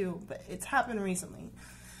slavery too, but it's happened recently.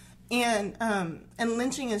 And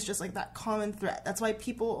lynching is just like that common threat. That's why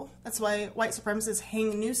white supremacists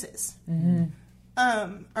hang nooses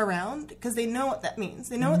around, because they know what that means.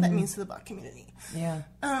 They know what that means to the Black community. Yeah.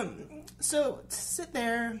 So to sit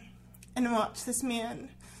there and watch this man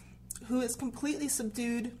who is completely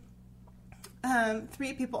subdued,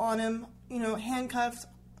 3 people on him, handcuffed,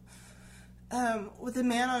 with a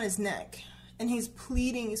man on his neck, and he's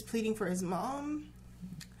pleading for his mom.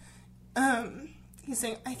 He's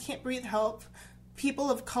saying, I can't breathe, help.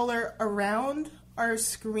 People of color around are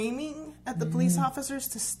screaming at the police officers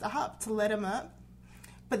to stop, to let him up.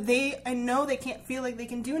 But I know they can't feel like they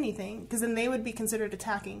can do anything, because then they would be considered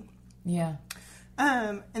attacking. Yeah.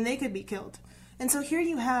 And they could be killed. And so here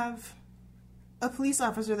you have a police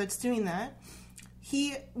officer that's doing that.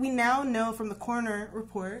 We now know from the coroner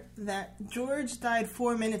report that George died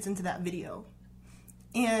 4 minutes into that video.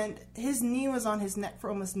 And his knee was on his neck for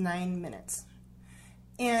almost 9 minutes.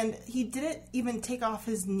 And he didn't even take off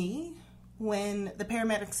his knee when the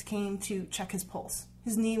paramedics came to check his pulse.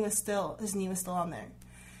 His knee was still on there.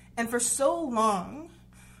 And for so long,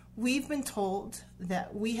 we've been told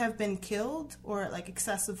that we have been killed, or like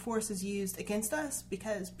excessive force is used against us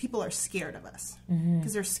because people are scared of us.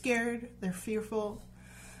 Because they're scared, they're fearful,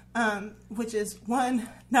 which is, one,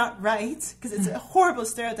 not right, because it's a horrible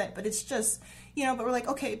stereotype, but it's just, but we're like,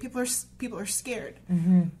 okay, people are scared.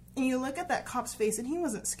 And you look at that cop's face, and he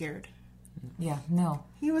wasn't scared. Yeah, no.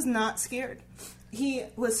 He was not scared. He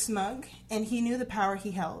was smug, and he knew the power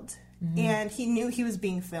he held. And he knew he was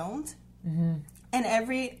being filmed. And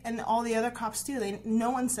all the other cops too. No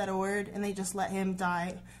one said a word, and they just let him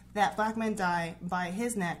die. That Black man die by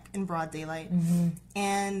his neck in broad daylight.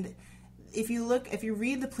 And if you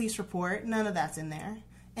read the police report, none of that's in there.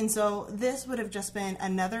 And so this would have just been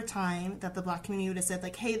another time that the Black community would have said,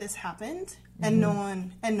 like, hey, this happened, and no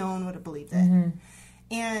one would have believed it.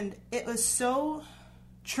 And it was so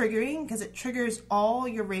triggering, because it triggers all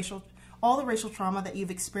the racial trauma that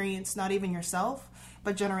you've experienced, not even yourself,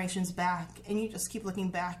 but generations back, and you just keep looking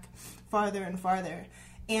back farther and farther.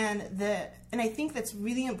 And I think that's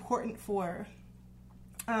really important for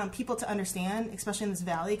people to understand, especially in this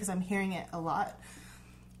valley, because I'm hearing it a lot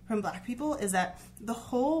from Black people, is that the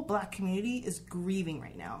whole Black community is grieving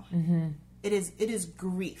right now. It is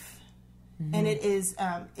grief, and it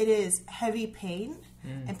is heavy pain,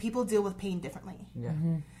 and people deal with pain differently.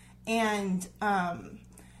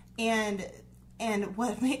 And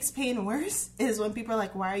what makes pain worse is when people are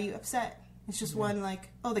like, why are you upset? It's just one, like,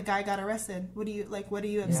 oh, the guy got arrested. What are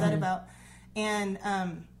you upset about? And,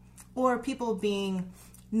 or people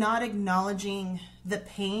not acknowledging the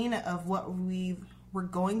pain of what we're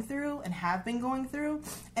going through and have been going through,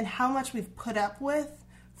 and how much we've put up with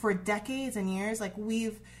for decades and years. Like,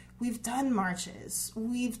 we've done marches.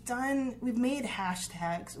 We've made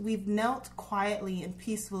hashtags. We've knelt quietly and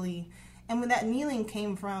peacefully. And when that kneeling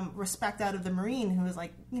came from respect out of the Marine, who was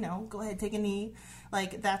like, go ahead, take a knee.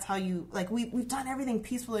 Like, that's how you, like, we've done everything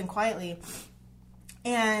peacefully and quietly.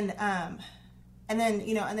 And then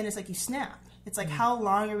it's like you snap. It's like, how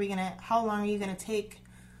long are you going to take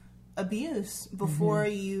abuse before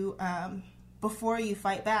you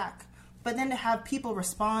fight back? But then to have people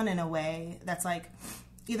respond in a way that's like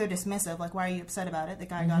either dismissive, like, why are you upset about it? The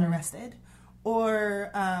guy got arrested.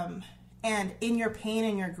 Or, and in your pain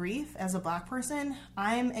and your grief as a Black person,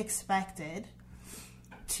 I'm expected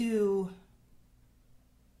to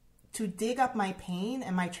dig up my pain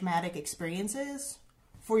and my traumatic experiences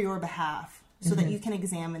for your behalf, so that you can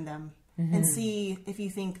examine them and see if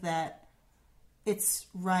you think that it's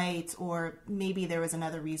right, or maybe there was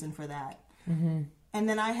another reason for that. And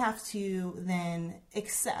then I have to then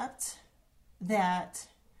accept that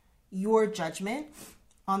your judgment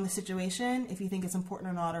on the situation, if you think it's important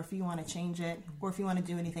or not, or if you want to change it, or if you want to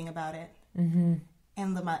do anything about it. And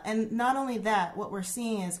not only that, what we're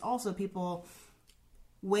seeing is also people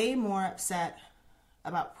way more upset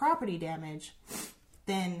about property damage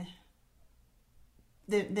than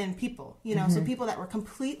people, so people that were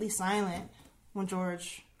completely silent when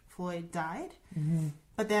George Floyd died,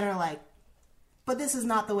 but then are like, but this is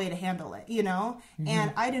not the way to handle it,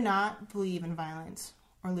 And I do not believe in violence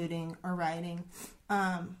or looting or rioting,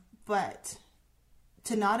 but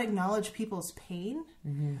to not acknowledge people's pain,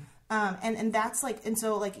 and that's like, and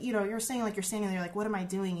so like, you're saying, like, you're standing there like, what am I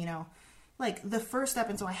doing, like the first step,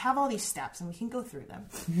 and so I have all these steps and we can go through them,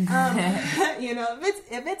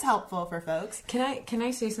 if it's helpful for folks. Can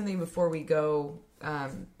I say something before we go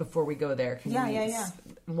there? Yeah.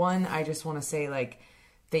 One, I just want to say, like,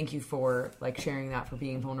 thank you for, like, sharing that, for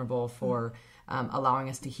being vulnerable, for allowing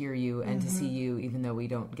us to hear you and to see you, even though we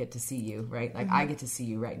don't get to see you, right? Like, I get to see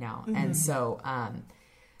you right now. And so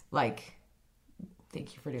like,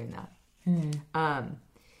 thank you for doing that.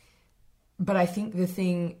 But I think the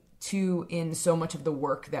thing too, in so much of the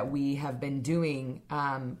work that we have been doing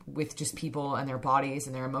with just people and their bodies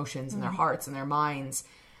and their emotions and their hearts and their minds,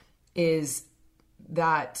 is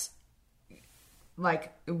that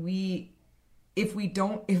like if we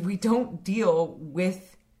don't deal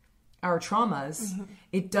with our traumas,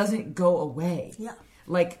 it doesn't go away. Yeah.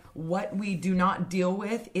 Like what we do not deal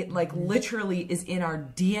with, it like literally is in our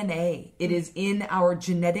DNA. It is in our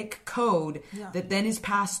genetic code that then is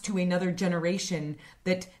passed to another generation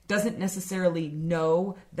that doesn't necessarily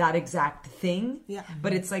know that exact thing. Yeah.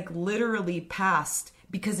 But it's like literally passed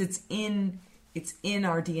because it's in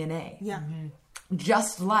our DNA. Yeah.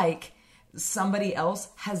 Just like somebody else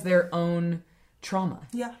has their own trauma.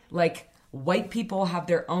 Yeah. Like white people have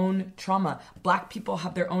their own trauma. Black people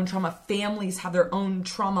have their own trauma. Families have their own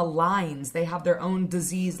trauma lines. They have their own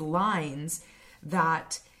disease lines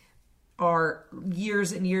that are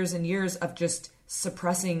years and years and years of just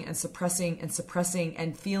suppressing and suppressing and suppressing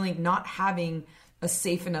and feeling, not having a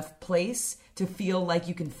safe enough place to feel like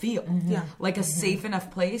you can feel. Yeah. Like a safe enough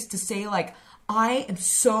place to say like, I am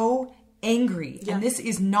so angry and this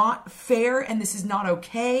is not fair and this is not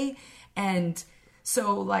okay. And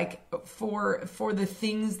so like for the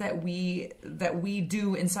things that we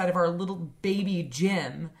do inside of our little baby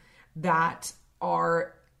gym that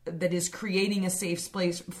is creating a safe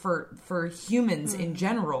space for humans in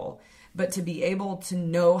general, but to be able to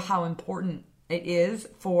know how important it is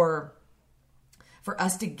for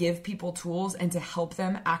us to give people tools and to help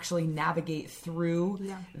them actually navigate through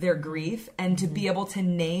their grief and to be able to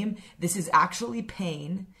name, this is actually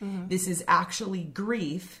pain, this is actually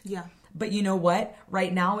grief. Yeah. But you know what?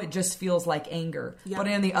 Right now it just feels like anger. Yeah. But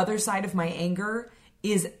on the other side of my anger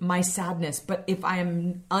is my sadness. But if I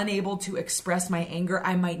am unable to express my anger,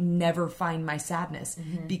 I might never find my sadness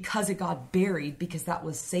because it got buried because that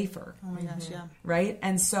was safer. Oh my gosh, yeah. Right?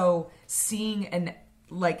 And so seeing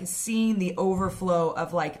the overflow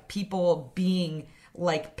of like people being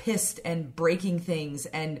like pissed and breaking things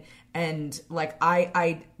and like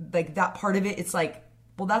I like that part of it, it's like,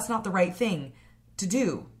 well, that's not the right thing to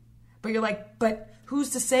do. But you're like, but who's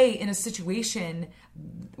to say in a situation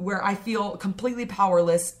where I feel completely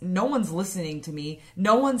powerless, no one's listening to me,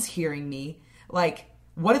 no one's hearing me, like,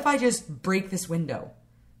 what if I just break this window?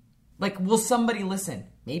 Like, will somebody listen?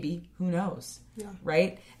 Maybe, who knows? Yeah.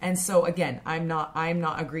 Right? And so again, I'm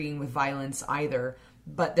not agreeing with violence either,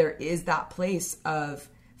 but there is that place of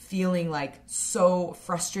feeling like so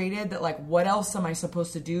frustrated that like, what else am I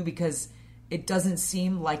supposed to do? Because it doesn't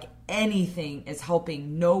seem like anything is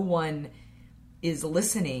helping. No one is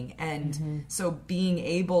listening. And so being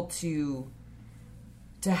able to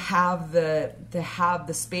have the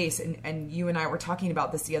space, and you and I were talking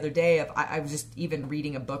about this the other day, I was just even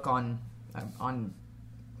reading a book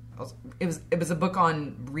it was a book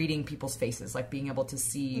on reading people's faces, like being able to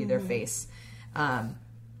see their face. And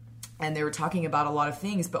they were talking about a lot of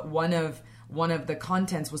things, but one of the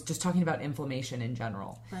contents was just talking about inflammation in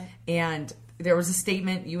general. Right. And there was a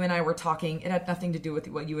statement, you and I were talking, it had nothing to do with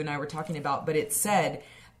what you and I were talking about, but it said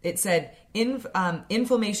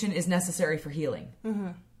inflammation is necessary for healing.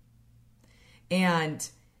 And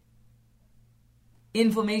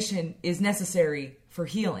inflammation is necessary for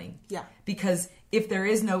healing. Yeah. Because if there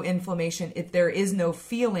is no inflammation, if there is no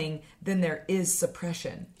feeling, then there is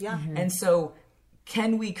suppression. Yeah. And so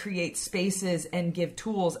can we create spaces and give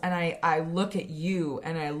tools? And I look at you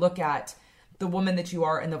and I look at the woman that you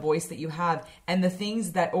are and the voice that you have and the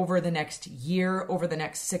things that over the next year, over the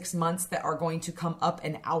next 6 months that are going to come up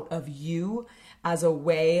and out of you as a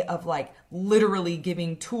way of like literally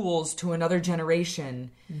giving tools to another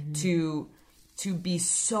generation to be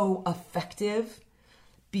so effective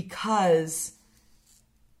because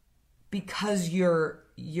you're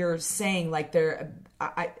saying like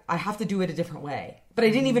I have to do it a different way. But I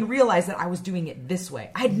didn't even realize that I was doing it this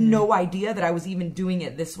way. I had no idea that I was even doing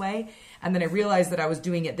it this way. And then I realized that I was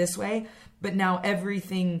doing it this way. But now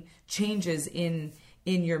everything changes in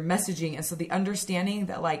your messaging. And so the understanding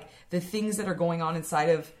that like the things that are going on inside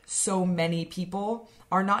of so many people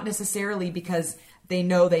are not necessarily because they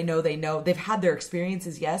know. They've had their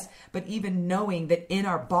experiences, yes. But even knowing that in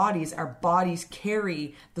our bodies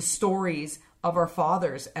carry the stories of our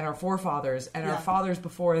fathers and our forefathers and our fathers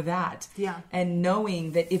before that. Yeah. And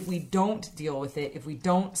knowing that if we don't deal with it, if we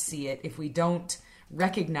don't see it, if we don't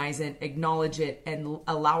recognize it, acknowledge it, and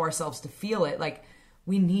allow ourselves to feel it, like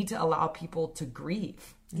we need to allow people to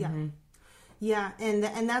grieve. Yeah. Yeah,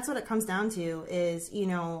 and that's what it comes down to is, you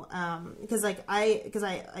know, because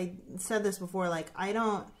I said this before, like I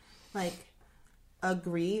don't like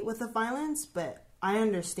agree with the violence, but I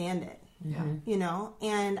understand it. Yeah. You know,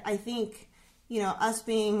 and I think, you know, us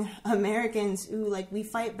being Americans who, like, we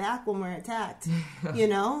fight back when we're attacked, you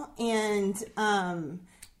know, and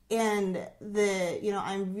the, you know,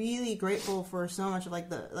 I'm really grateful for so much of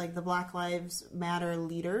the Black Lives Matter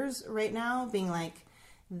leaders right now being like,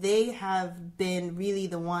 they have been really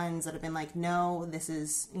the ones that have been like, no, this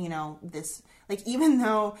is, you know, this, like, even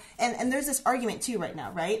though, and there's this argument too right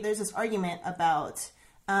now, right? There's this argument about,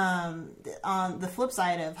 on the flip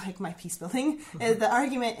side of, like, my peace building, is the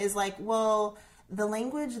argument is like, well, the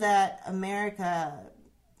language that America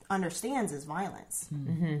understands is violence.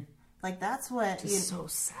 Mm-hmm. Like, that's what so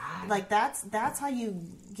sad. Like, that's how you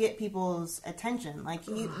get people's attention. Like,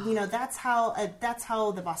 you know, that's how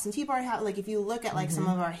the Boston Tea Party like, if you look at, like, some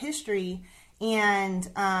of our history, and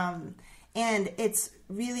it's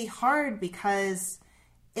really hard because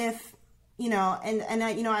if, you know, and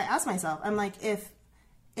I, you know, I ask myself, I'm like, if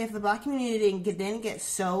the Black community didn't get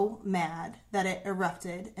so mad that it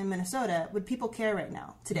erupted in Minnesota, would people care right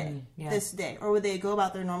now, today, this day, or would they go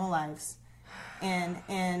about their normal lives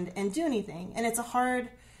and do anything? And it's a hard,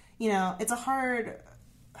 you know, it's a hard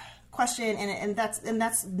question, and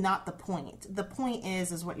that's not the point. The point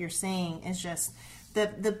is what you're saying is just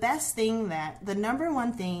the best thing, that the number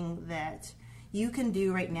one thing that you can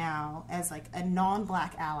do right now as, like, a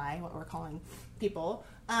non-Black ally, what we're calling people,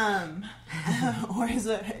 or is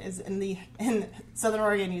in Southern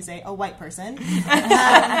Oregon you say a white person. Can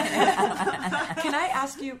I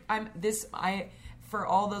ask you? For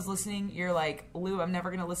all those listening, you're like, Lou, I'm never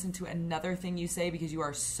going to listen to another thing you say because you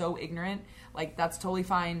are so ignorant. Like, that's totally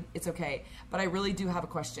fine. It's okay. But I really do have a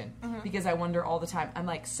question, because I wonder all the time. I'm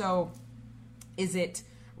like, so is it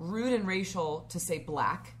rude and racial to say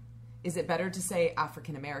Black? Is it better to say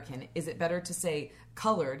African American? Is it better to say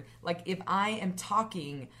colored? Like, if I am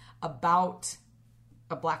talking about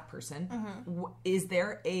a Black person, is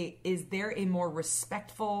there a more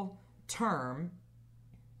respectful term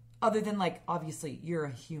other than, like, obviously you're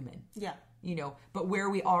a human? Yeah. You know, but where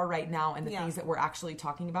we are right now and the things that we're actually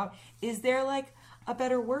talking about, is there, like, a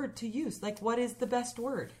better word to use? Like, what is the best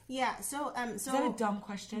word? Yeah, so is that a dumb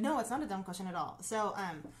question? No, it's not a dumb question at all. So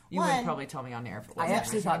you would probably tell me on air. I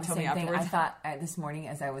actually thought the same thing. I thought this morning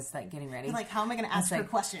as I was, like, getting ready, like, how am I going to ask her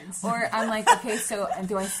questions? Or I'm like, okay, so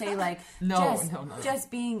do I say, like, no,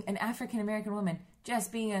 just being an African American woman,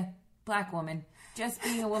 just being a Black woman, just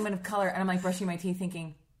being a woman of color, and I'm, like, brushing my teeth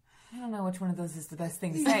thinking, I don't know which one of those is the best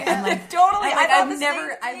thing to say. I'm like, totally. I've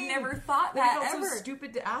never thought that ever. So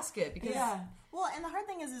stupid to ask it because. Yeah. Well, and the hard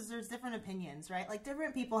thing is there's different opinions, right? Like,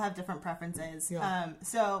 different people have different preferences. Yeah.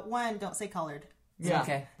 So one, don't say colored. Yeah.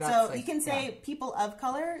 Okay. So like, you can say people of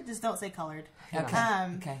color, just don't say colored. Okay.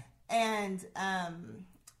 Okay. And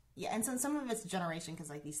and so some of it's generation, because,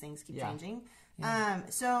 like, these things keep changing. Yeah.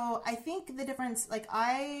 So I think the difference, like,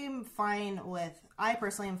 I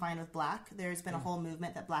personally am fine with Black. There's been a whole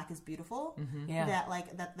movement that Black is beautiful. Mm-hmm. Yeah.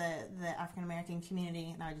 That the African American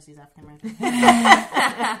community, now I just use African American,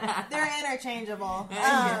 they're interchangeable,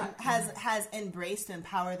 has embraced to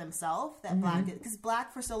empower themselves, that Black, because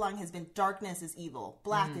Black for so long has been darkness is evil.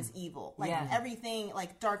 Black is evil. Like, everything,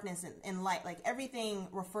 like, darkness and light, like, everything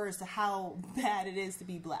refers to how bad it is to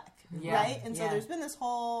be Black. Yeah. Right? And so there's been this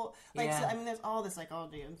whole, like, so, I mean, there's all this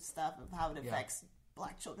psychology and stuff of how it affects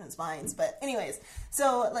Black children's minds. But anyways,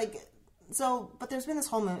 but there's been this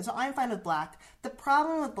whole movement. So I'm fine with Black. The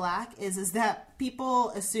problem with Black is that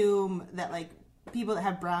people assume that, like, people that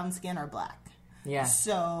have brown skin are Black. Yeah.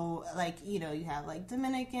 So, like, you know, you have, like,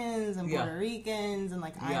 Dominicans and Puerto Ricans and,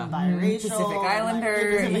 like, I'm biracial. Pacific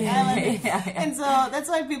Islander. And so that's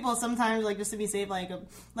why people sometimes, like, just to be safe, like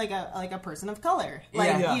a person of color.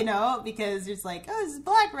 Like, you know, because it's like, oh, this is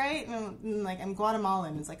Black, right? And like, I'm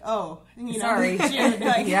Guatemalan. It's like, oh, you know. Sorry. Like,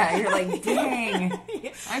 you're like, dang.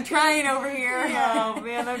 I'm trying over here. Yeah. Oh,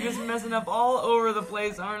 man, I'm just messing up all over the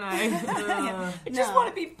place, aren't I? I just want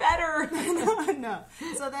to be better. No.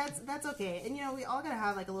 So that's okay. And, you know, we all gotta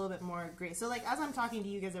have, like, a little bit more grace. So, like, as I'm talking to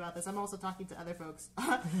you guys about this, I'm also talking to other folks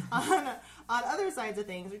on other sides of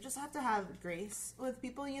things. We just have to have grace with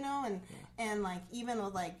people, you know, and like, even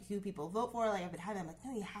with, like, who people vote for. Like, I've been having, like,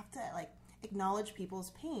 no, you have to, like, acknowledge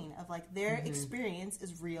people's pain of, like, their experience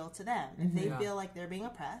is real to them. If they feel like they're being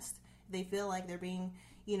oppressed, if they feel like they're being,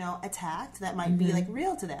 you know, attacked, that might be, like,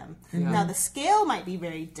 real to them. Now, the scale might be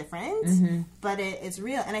very different, but it's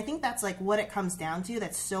real. And I think that's, like, what it comes down to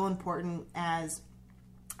that's so important as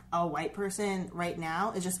a white person right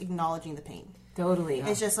now, is just acknowledging the pain. Totally.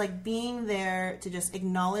 It's just, like, being there to just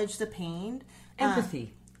acknowledge the pain.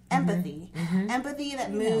 Empathy. empathy. Empathy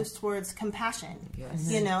that moves towards compassion.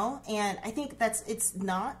 Yes. You know? And I think it's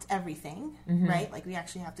not everything, right? Like we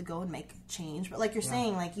actually have to go and make change. But like you're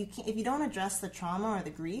saying, like you can't, if you don't address the trauma or the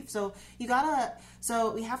grief, so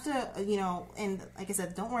we have to, you know, and like I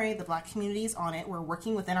said, don't worry, the Black community is on it. We're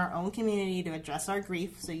working within our own community to address our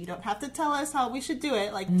grief, so you don't have to tell us how we should do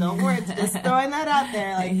it. Like, don't worry, just throwing that out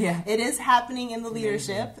there. Like, it is happening in the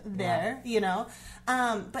leadership there, you know?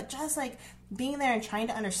 But just like being there and trying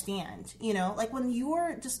to understand, you know, like when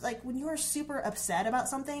you're super upset about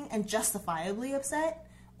something and justifiably upset,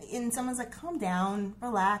 and someone's like, calm down,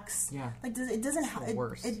 relax. Yeah. Like, it doesn't help.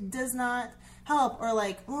 It does not help. Or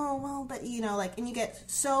like, well, but you know, like, and you get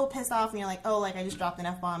so pissed off and you're like, oh, like I just dropped an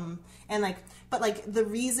F-bomb. And like, but like the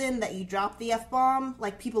reason that you dropped the F-bomb,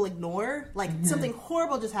 like people ignore, like something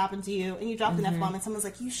horrible just happened to you and you dropped an F-bomb and someone's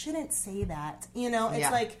like, you shouldn't say that. You know, it's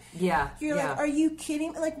like, you're like, are you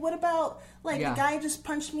kidding? Like, what about like the guy just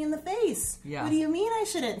punched me in the face? Yeah. What do you mean I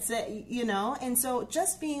shouldn't say, you know? And so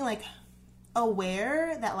just being like,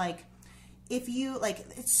 aware that like if you like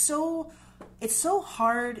it's so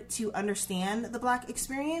hard to understand the Black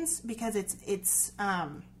experience because it's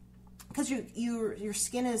because your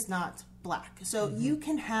skin is not Black, so you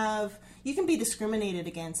can be discriminated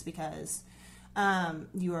against because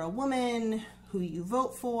you are a woman, who you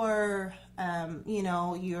vote for, you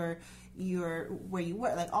know, you're where you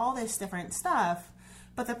work, like all this different stuff.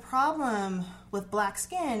 But the problem with Black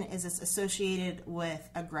skin is it's associated with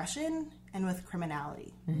aggression and with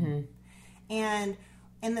criminality. And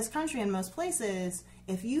in this country, in most places,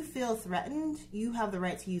 if you feel threatened, you have the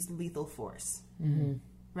right to use lethal force.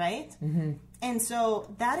 Right? And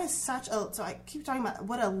so that is so I keep talking about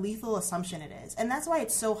what a lethal assumption it is. And that's why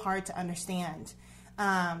it's so hard to understand.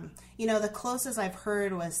 You know, the closest I've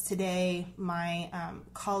heard was today, my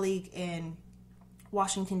colleague in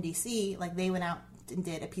Washington, D.C., like they went out and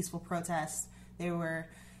did a peaceful protest. They were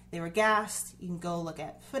gassed. You can go look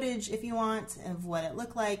at footage if you want of what it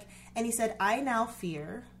looked like. And he said, I have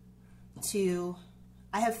fear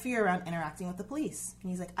around interacting with the police. And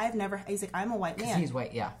he's like, I'm a white man. He's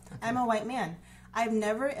white, yeah. Okay. I'm a white man. I've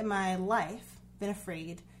never in my life been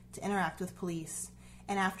afraid to interact with police.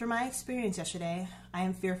 And after my experience yesterday, I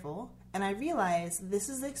am fearful. And I realize this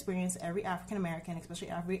is the experience every African American, especially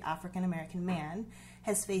every African American man,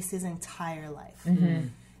 has faced his entire life.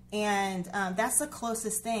 And that's the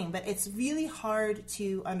closest thing. But it's really hard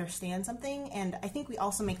to understand something. And I think we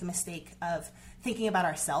also make the mistake of thinking about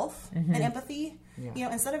ourselves and empathy. Yeah. You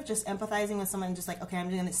know, instead of just empathizing with someone, just like, okay, I'm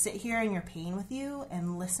going to sit here in your pain with you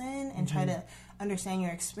and listen and try to understand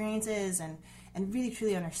your experiences and really,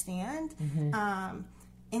 truly understand.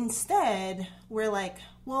 Instead, we're like,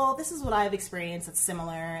 well, this is what I've experienced that's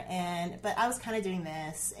similar. But I was kind of doing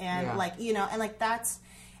this. And like, you know, and like that's...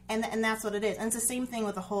 And that's what it is. And it's the same thing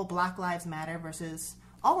with the whole Black Lives Matter versus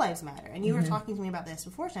All Lives Matter. And you were talking to me about this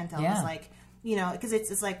before, Chantel. Yeah. It's like, you know, because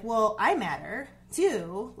it's like, well, I matter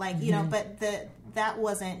too. Like, you know, but that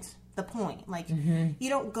wasn't the point. Like, you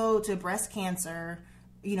don't go to breast cancer,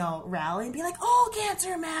 you know, rally and be like, oh,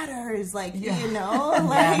 cancer matters. Like, you know,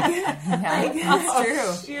 like, like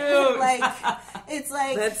that's true. Shoot. Like, it's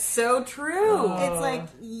like, that's so true. It's like,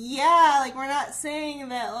 yeah, like we're not saying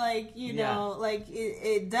that, like, you know, like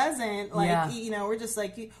it doesn't, like, you know, we're just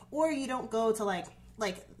like, or you don't go to like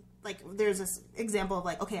there's this example of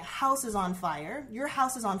like, okay, a house is on fire, your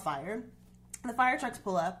house is on fire, and the fire trucks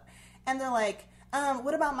pull up, and they're like,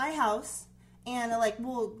 what about my house? And they're like,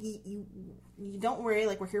 well, you don't worry,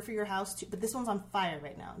 like, we're here for your house too, but this one's on fire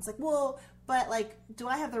right now. It's like, well, but like, do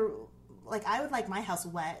I have the, like, I would like my house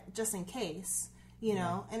wet just in case, you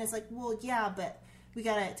know? And it's like, well, yeah, but we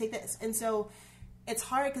gotta take this. And so it's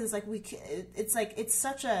hard because it's like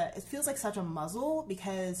it feels like such a muzzle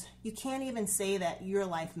because you can't even say that your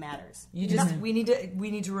life matters. We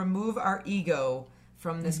need to remove our ego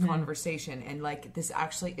from this conversation, and like, this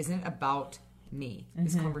actually isn't about me.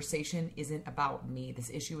 This conversation isn't about me.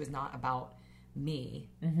 This issue is not about me.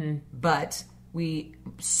 But we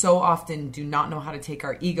so often do not know how to take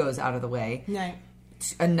our egos out of the way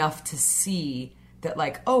enough to see that,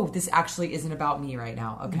 like, oh, this actually isn't about me right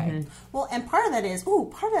now. Okay. Well, and part of that is, we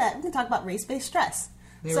can talk about race-based stress.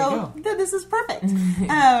 So this is perfect.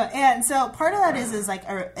 And so part of that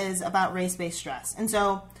is about race-based stress. And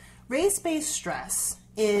so race-based stress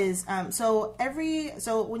is so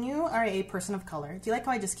when you are a person of color, do you like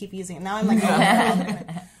how I just keep using it? Now I'm like,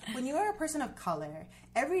 when you are a person of color,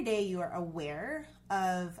 every day you are aware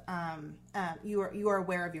of you are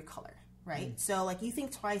aware of your color, right? So like, you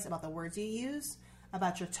think twice about the words you use,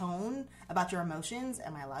 about your tone, about your emotions.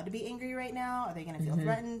 Am I allowed to be angry right now? Are they going to feel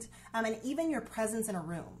threatened? And even your presence in a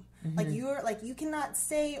room. Like you cannot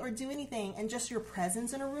say or do anything, and just your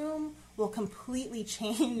presence in a room will completely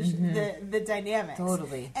change the dynamics.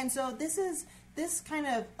 Totally. And so this kind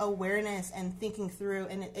of awareness and thinking through,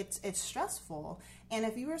 and it's stressful. And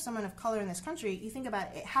if you were someone of color in this country, you think about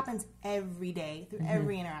it, it happens every day through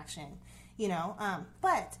every interaction, you know.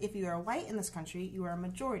 But if you are white in this country, you are a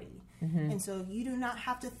majority. And so you do not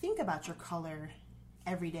have to think about your color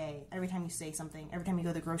every day, every time you say something, every time you go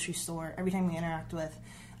to the grocery store, every time you interact with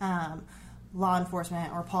law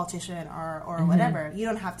enforcement or politician or whatever. You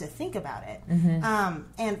don't have to think about it.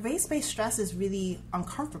 And race-based stress is really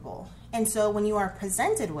uncomfortable. And so when you are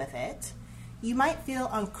presented with it, you might feel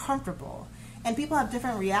uncomfortable. And people have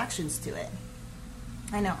different reactions to it.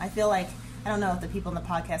 I know. I feel like, I don't know if the people in the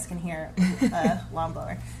podcast can hear a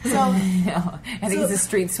lawnmower. So no, I think it's a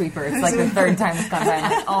street sweeper. It's like the third time it's gone by.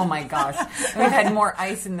 I'm like, oh my gosh, we've had more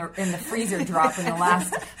ice in the freezer drop in the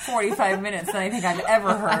last 45 minutes than I think I've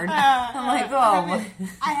ever heard. I'm like, oh.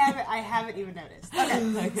 I haven't even noticed.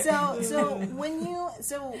 Okay.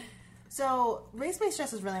 So race-based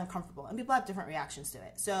stress is really uncomfortable, and people have different reactions to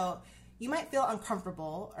it. So you might feel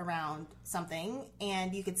uncomfortable around something,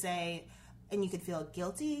 and you could say. And you can feel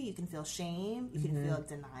guilty, you can feel shame, you can feel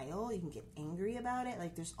denial, you can get angry about it.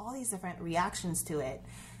 Like, there's all these different reactions to it.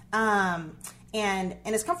 And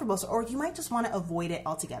it's comfortable. So, or you might just want to avoid it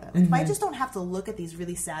altogether. Like, if I just don't have to look at these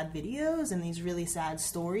really sad videos and these really sad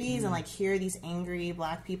stories and, like, hear these angry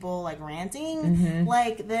black people, like, ranting, then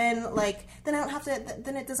I don't have to,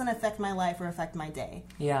 then it doesn't affect my life or affect my day.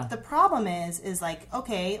 Yeah. The problem is like,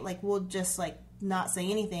 okay, like, we'll just, like, not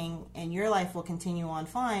say anything and your life will continue on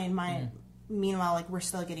fine. Meanwhile, like, we're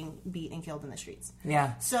still getting beat and killed in the streets.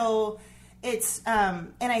 Yeah. So it's,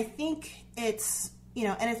 and I think it's, you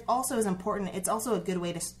know, and it also is important. It's also a good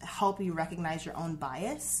way to help you recognize your own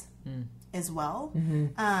bias as well.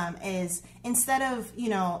 Is instead of, you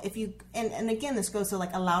know, if you, and again, this goes to,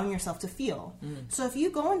 like, allowing yourself to feel. So if you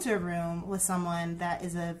go into a room with someone that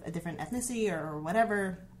is a different ethnicity or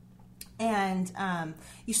whatever, and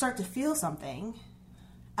you start to feel something,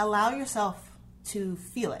 allow yourself to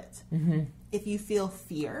feel it. If you feel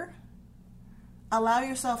fear, allow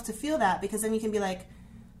yourself to feel that, because then you can be like,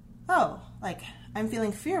 oh, like, I'm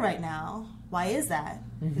feeling fear right now. Why is that?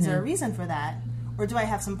 Is there a reason for that? Or do I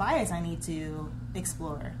have some bias I need to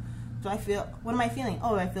explore? What am I feeling?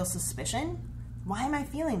 Oh, I feel suspicion. Why am I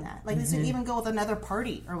feeling that? Like, this would even go with another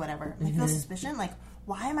party or whatever. I feel suspicion. Like,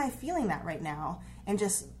 why am I feeling that right now? And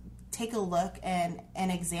just take a look and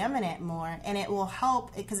examine it more, and it will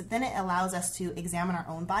help, because then it allows us to examine our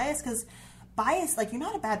own bias, because bias, like, you're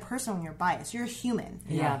not a bad person when you're biased. You're a human.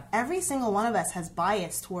 Yeah. Every single one of us has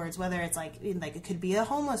bias towards, whether it's like it could be a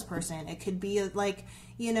homeless person, it could be like,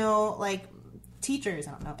 you know, like teachers.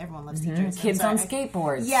 I don't know. Everyone loves teachers. Kids on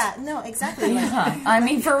skateboards. Yeah. No. Exactly. I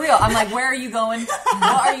mean, for real. I'm like, where are you going? What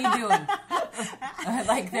are you doing?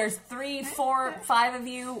 Like, there's 3, 4, 5 of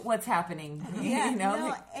you. What's happening? Yeah. You know?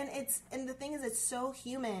 No, and the thing is, it's so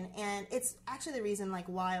human, and it's actually the reason, like,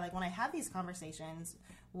 why, like, when I have these conversations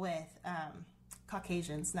with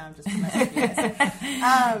Caucasians. Now I'm just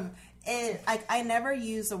I never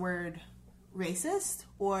use the word racist,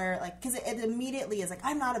 or like, because it immediately is like,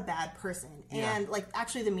 I'm not a bad person, and like,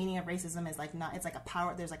 actually the meaning of racism is like, not, it's like a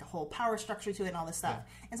power, there's like a whole power structure to it and all this stuff,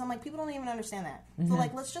 and so I'm like, people don't even understand that. So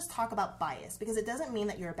like, let's just talk about bias, because it doesn't mean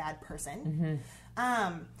that you're a bad person.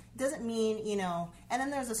 Doesn't mean, you know, and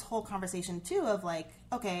then there's this whole conversation too of like,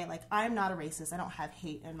 okay, like, I'm not a racist, I don't have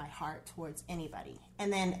hate in my heart towards anybody,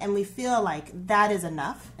 and we feel like that is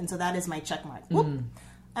enough, and so that is my check mark. Whoop,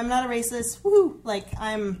 I'm not a racist. Woo, like,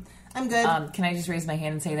 I'm good. Can I just raise my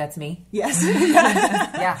hand and say that's me? Yes.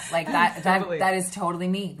 Yeah, like that Totally. that is totally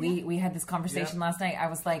me. We had this conversation last night. I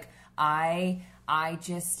was like, I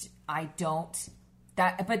don't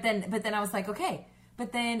that, but then I was like, okay.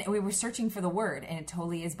 But then we were searching for the word, and it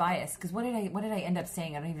totally is bias. Because what did I end up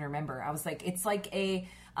saying? I don't even remember. I was like, it's like an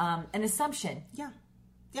assumption. Yeah.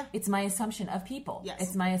 It's my assumption of people. Yes.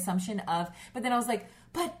 It's my assumption of. But then I was like,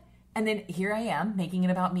 and then here I am making it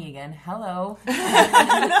about me again. Hello. And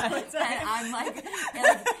I'm like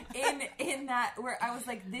in that, where I was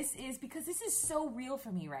like, this is so real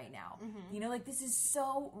for me right now. You know, like, this is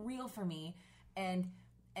so real for me, and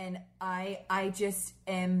I just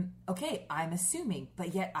am, okay, I'm assuming,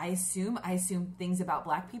 but yet I assume things about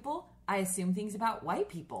black people. I assume things about white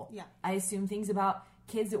people. Yeah. I assume things about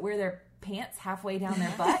kids that wear their pants halfway down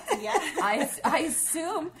their butt. Yeah. I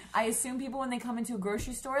assume people when they come into a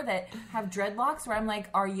grocery store that have dreadlocks, where I'm like,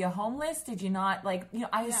 are you homeless? Did you not, like, you know,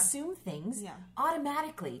 I assume things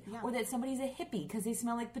automatically. Yeah. Or that somebody's a hippie because they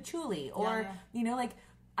smell like patchouli, or, you know, like,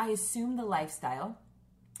 I assume the lifestyle.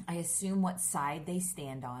 I assume what side they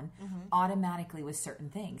stand on automatically with certain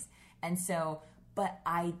things. And so, but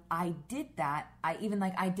I did that.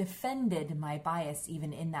 I defended my bias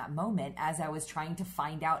even in that moment as I was trying to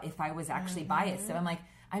find out if I was actually biased. So I'm like,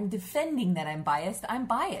 I'm defending that I'm biased. I'm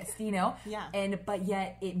biased, you know? Yeah. But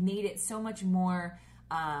yet it made it so much more,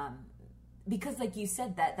 because like you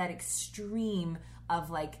said, that extreme of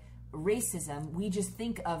like racism, we just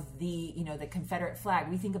think of the Confederate flag,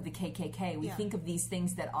 we think of the KKK, we think of these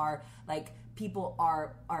things that are like, people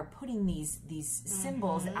are putting these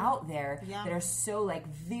symbols out there that are so like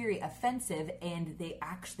very offensive, and they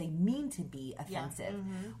actually mean to be offensive,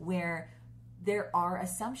 where there are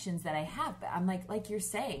assumptions that I have, but I'm like you're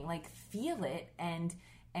saying, like, feel it, and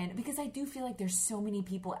because I do feel like there's so many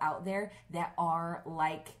people out there that are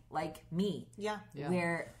like me,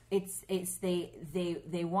 where it's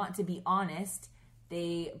they want to be honest,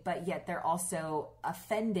 but yet they're also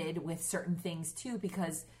offended with certain things too,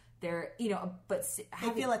 because they're, but they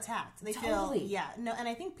feel attacked. They totally. feel, and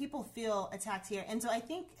I think people feel attacked here, and so I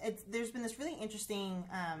think there's been this really interesting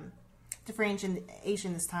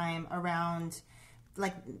differentiation this time around,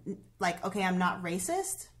 like, okay, I'm not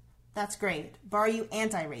racist. That's great. But are you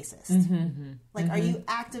anti-racist? Like, are you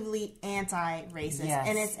actively anti-racist?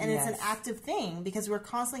 Yes, and it's an active thing, because we're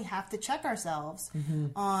constantly have to check ourselves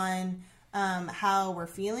on how we're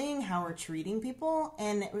feeling, how we're treating people,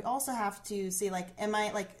 and we also have to see, like, am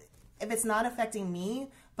I, like, if it's not affecting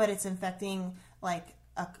me, but it's affecting like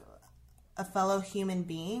a fellow human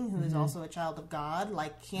being who is also a child of God,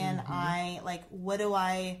 like, can I, like, what do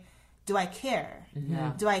I care?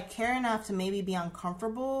 Do I care enough to maybe be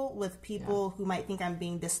uncomfortable with people who might think I'm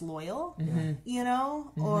being disloyal,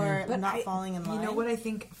 or But not falling in line? You know what I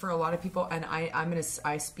think for a lot of people, and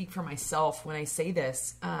I speak for myself when I say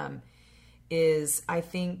this, is I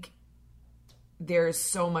think there's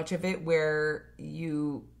so much of it where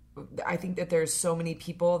I think that there's so many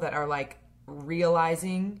people that are like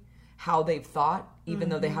realizing how they've thought, even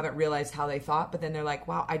though they haven't realized how they thought, but then they're like,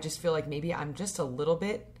 wow, I just feel like maybe I'm just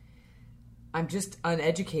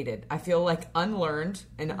uneducated. I feel like unlearned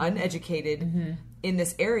and uneducated in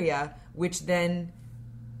this area, which then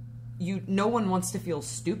no one wants to feel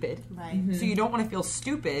stupid. Right. So you don't want to feel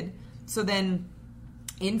stupid. So then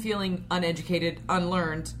in feeling uneducated,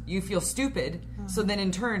 unlearned, you feel stupid. So then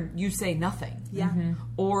in turn, you say nothing. Yeah.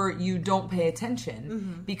 Or you don't pay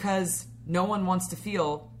attention because no one wants to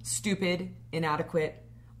feel stupid, inadequate,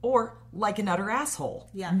 or like an utter asshole.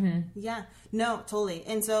 Yeah. Yeah. No, totally.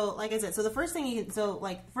 And so, like I said, so the first thing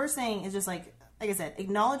first thing is just like I said,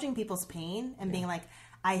 acknowledging people's pain and being like,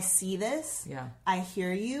 I see this. Yeah. I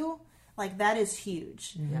hear you. Like, that is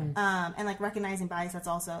huge. And like recognizing bias, that's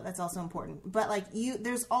also important. But like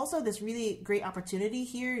there's also this really great opportunity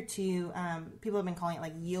here to, people have been calling it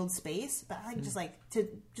like yield space, but I like just like to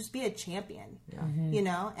just be a champion,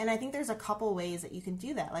 and I think there's a couple ways that you can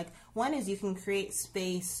do that. Like, one is you can create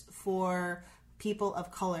space for people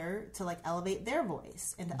of color to like elevate their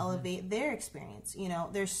voice and to elevate their experience.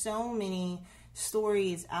 There's so many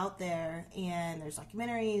stories out there, and there's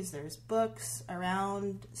documentaries, there's books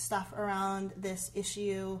around this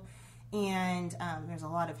issue, and there's a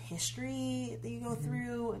lot of history that you go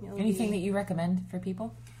through. And Anything that you recommend for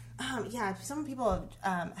people? Some people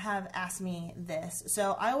have asked me this,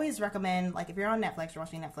 so I always recommend, like, if you're on Netflix, you're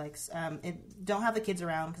watching Netflix, don't have the kids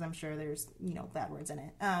around because I'm sure there's bad words in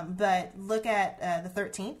it, but look at The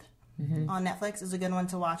 13th on Netflix is a good one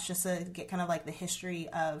to watch, just to get kind of like the history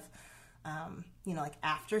of like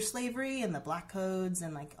after slavery and the black codes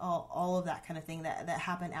and like all of that kind of thing that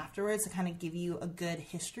happened afterwards, to kind of give you a good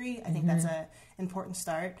history. I think that's a important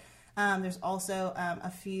start. There's also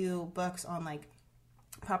a few books on, like,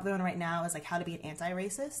 popular one right now is like How to Be an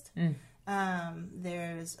Anti-Racist.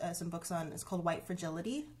 There's some books on, it's called White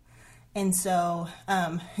Fragility. And so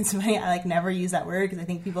it's funny, I like never use that word because I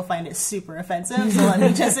think people find it super offensive. So let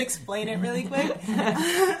me just explain it really quick. Hey,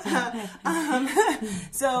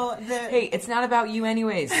 it's not about you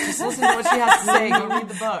anyways. Just listen to what she has to say. Go read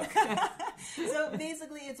the book. So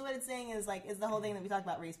basically, it's what it's saying is the whole thing that we talk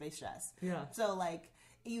about, race-based stress. Yeah. So like,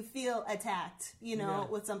 you feel attacked,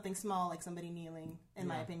 with something small, like somebody kneeling. In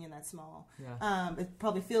my opinion, that's small. Yeah. It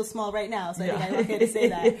probably feels small right now, so I think I'm okay to say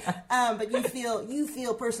that. But you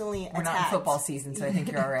feel personally attacked. We're not in football season, so I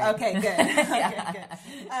think you're all right. Okay, good. Okay, good.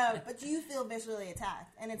 But you feel visually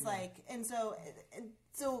attacked, and it's like, and so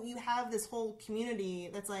you have this whole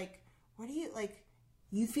community that's like, what do you like?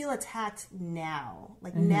 You feel attacked now,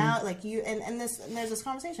 like now, like you, and there's this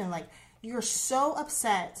conversation, like, you're so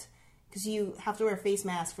upset because you have to wear a face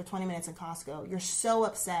mask for 20 minutes in Costco. You're so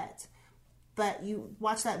upset, but you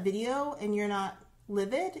watch that video and you're not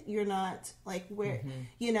livid. You're not like where,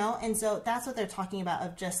 and so that's what they're talking about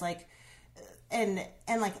of just like, and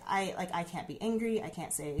like I can't be angry. I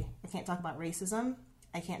can't talk about racism.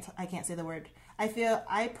 I can't say the word.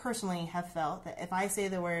 I personally have felt that if I say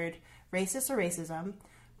the word racist or racism,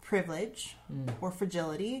 privilege or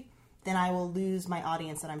fragility, then I will lose my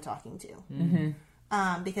audience that I'm talking to,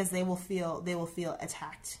 because they will feel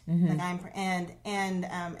attacked. Like and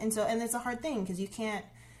it's a hard thing because you can't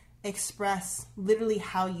express literally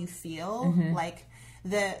how you feel. Like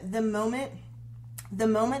the moment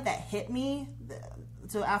that hit me.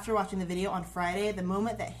 So after watching the video on Friday, the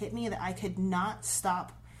moment that hit me that I could not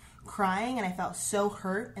stop crying and I felt so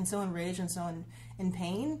hurt and so enraged and so in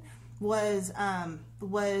pain was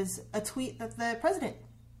a tweet that the president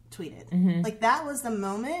tweeted. Like that was the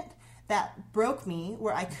moment that broke me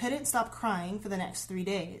where I couldn't stop crying for the next 3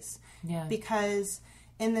 days. Yeah. Because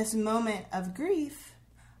in this moment of grief,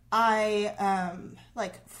 I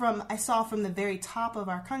saw from the very top of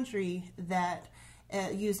our country that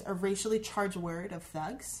used a racially charged word of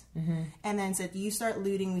thugs, and then said, "You start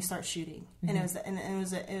looting, we start shooting," and it was an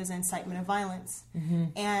incitement of violence.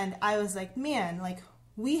 And I was like, man, like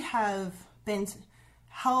we have been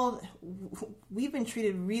held, we've been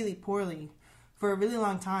treated really poorly for a really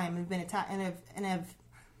long time, and been attacked, and have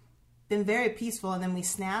been very peaceful, and then we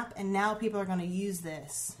snap, and now people are going to use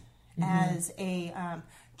this as a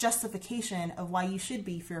justification of why you should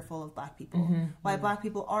be fearful of Black people, why Black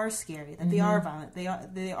people are scary, that they are violent,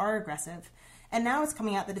 they are aggressive. And now it's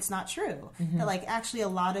coming out that it's not true. That like actually a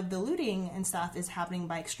lot of the looting and stuff is happening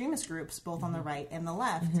by extremist groups, both on the right and the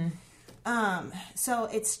left. So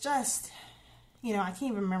it's just, I can't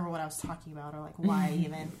even remember what I was talking about or like why I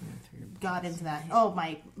even got into that. Oh,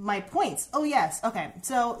 my points. Oh yes. Okay.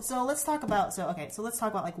 So let's talk about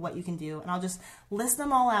like what you can do, and I'll just list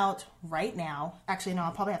them all out right now. Actually, no,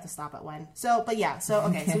 I'll probably have to stop at one. So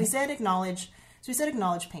we said acknowledge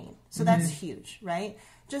pain. So that's huge, right?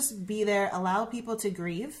 Just be there, allow people to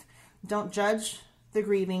grieve. Don't judge the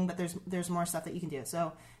grieving, but there's more stuff that you can do.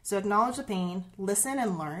 So acknowledge the pain, listen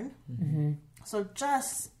and learn. So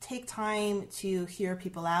just take time to hear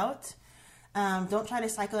people out. Don't try to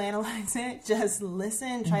psychoanalyze it. Just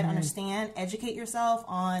listen, try to understand, educate yourself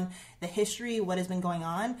on the history, what has been going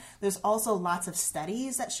on. There's also lots of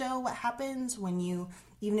studies that show what happens when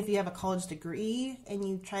even if you have a college degree and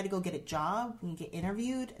you try to go get a job and you get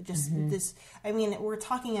interviewed. We're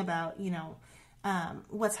talking about,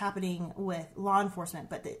 what's happening with law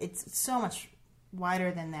enforcement, but it's so much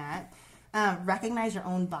wider than that. Recognize your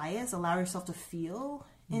own bias, allow yourself to feel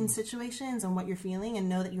in situations and what you're feeling, and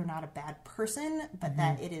know that you're not a bad person, but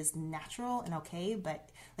that it is natural and okay. But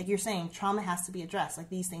like you're saying, trauma has to be addressed. Like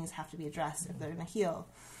these things have to be addressed if they're going to heal.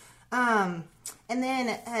 And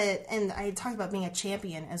I talked about being a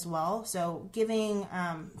champion as well. So this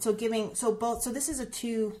is a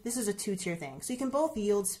two-tier thing. So you can both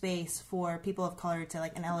yield space for people of color to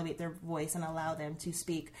like and elevate their voice and allow them to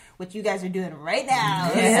speak, which you guys are doing right now.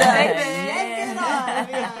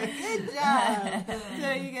 Good job.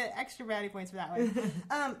 So you get extra brownie points for that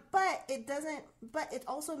one. But it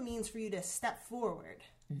also means for you to step forward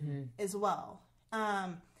as well.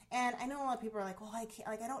 And I know a lot of people are like, well, I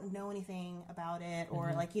don't know anything about it, or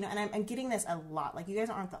and I'm getting this a lot. Like, you guys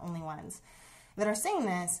aren't the only ones that are saying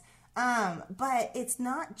this. But it's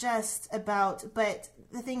not just about, but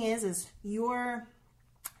the thing is your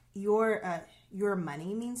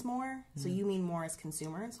money means more. So you mean more as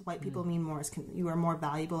consumers. White people mean more as, you are more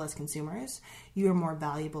valuable as consumers. You are more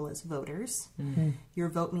valuable as voters. Your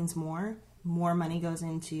vote means more. More money goes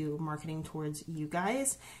into marketing towards you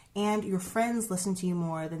guys, and your friends listen to you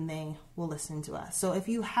more than they will listen to us. So if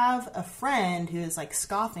you have a friend who is like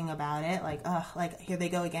scoffing about it, like, like here they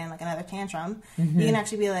go again, like another tantrum, you can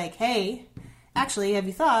actually be like, hey, actually, have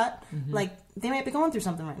you thought, like, they might be going through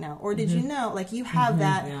something right now, or did you know, like, you have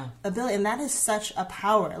that ability, and that is such a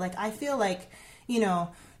power. Like, I feel like, because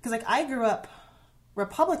like I grew up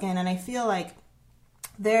Republican, and I feel like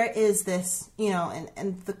there is this,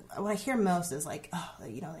 what I hear most is like,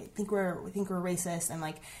 they think we're racist, and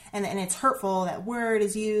like, and it's hurtful. That word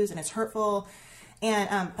is used, and it's hurtful.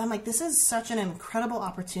 And I'm like, this is such an incredible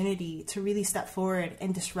opportunity to really step forward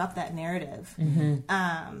and disrupt that narrative,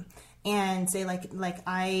 and say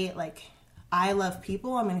I love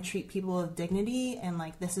people. I'm going to treat people with dignity, and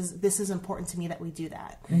like this is important to me that we do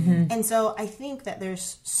that. And so I think that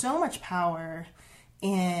there's so much power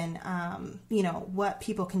in what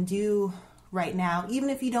people can do right now, even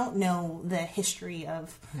if you don't know the history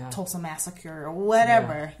of Tulsa Massacre or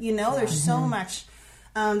whatever. There's so much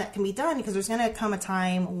that can be done, because there's going to come a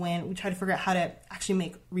time when we try to figure out how to actually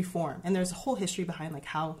make reform. And there's a whole history behind like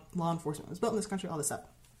how law enforcement was built in this country, all this stuff.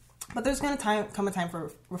 But there's going to come a time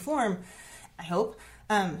for reform, I hope,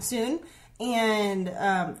 soon. And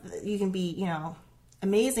you can be, you know,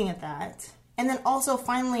 amazing at that. And then also,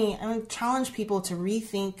 finally, I'm going to challenge people to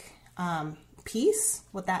rethink peace,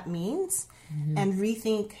 what that means, and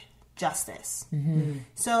rethink justice.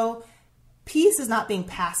 So peace is not being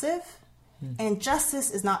passive, and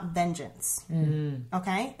justice is not vengeance.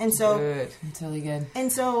 Okay? And so... Good. Totally good.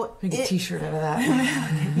 And so... Make a t-shirt out of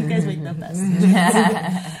that. You guys make the best.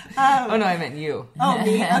 Oh, no, I meant you. Oh,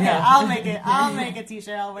 me? Okay, yeah. I'll make a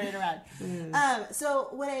t-shirt. I'll wear it around.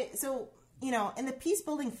 So, you know, in the peace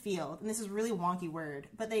building field, and this is a really wonky word,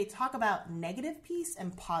 but they talk about negative peace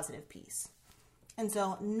and positive peace. And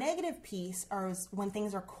so negative peace are when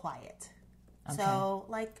things are quiet. Okay. So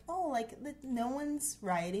no one's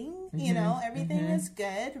rioting, you know, everything is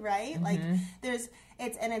good, right? Like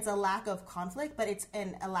it's a lack of conflict, but it's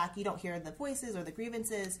a lack, you don't hear the voices or the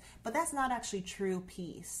grievances, but that's not actually true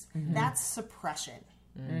peace. That's suppression.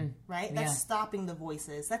 Right? That's stopping the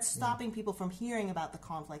voices. That's stopping people from hearing about the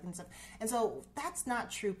conflict and stuff. And so that's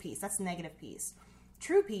not true peace. That's negative peace.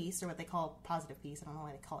 True peace, or what they call positive peace, I don't know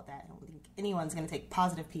why they call it that. I don't think anyone's going to take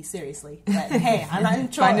positive peace seriously. But hey, I'm not in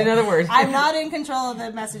control. Find another word. I'm not in control of the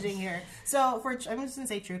messaging here. So I'm just going to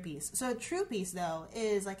say true peace. So true peace, though,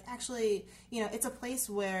 is like actually, you know, it's a place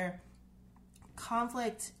where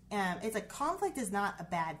conflict, conflict is not a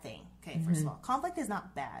bad thing. Okay, first of all, conflict is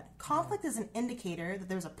not bad. Conflict is an indicator that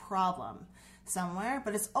there's a problem somewhere,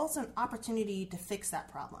 but it's also an opportunity to fix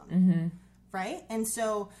that problem, right? And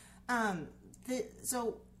so,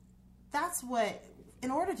 so that's what, in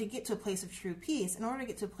order to get to a place of true peace, in order to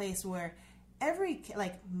get to a place where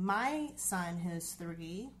my son who's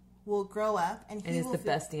 3 will grow up and he's the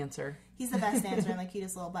best answer. He's the best answer and the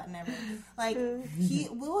cutest little button ever. Like, we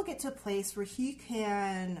will get to a place where he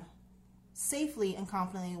can safely and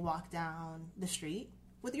confidently walk down the street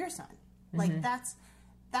with your son. Like, that's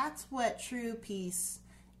what true peace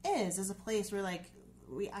is a place where, like,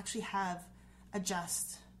 we actually have a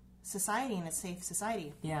just society and a safe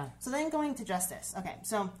society. Yeah. So then going to justice. Okay.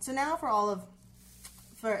 So now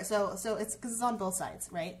so it's because it's on both sides,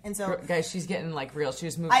 right? And so, guys, she's getting like real. She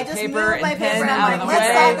just moved I the just paper moved my and pen paper. out of the Let's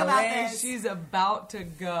way. talk about this. She's about to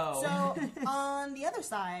go. So on the other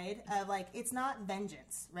side of, like, it's not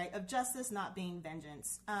vengeance, right? Of justice not being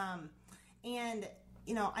vengeance. And,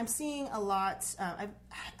 you know, I'm seeing a lot. I've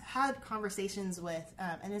had conversations with,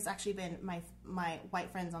 and it's actually been my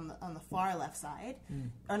white friends on the far left side,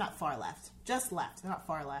 or not far left, just left. They're not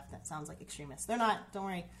far left. That sounds like extremists. They're not. Don't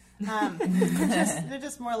worry. They're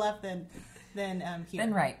just more left than here.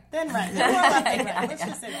 Then right. They're more left than right. Let's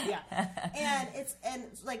just say that. Yeah. And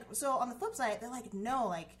so on the flip side, they're like, no,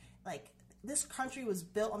 like this country was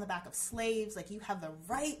built on the back of slaves. Like, you have the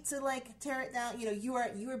right to, like, tear it down. You know, you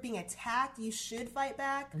are being attacked. You should fight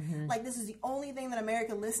back. Like, this is the only thing that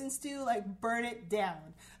America listens to. Like, burn it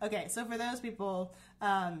down. Okay, so for those people,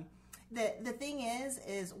 the thing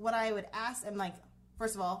is what I would ask them, like,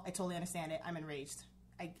 first of all, I totally understand it. I'm enraged.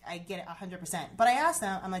 I get it 100%. But I ask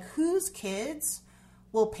them, I'm like, whose kids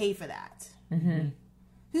will pay for that?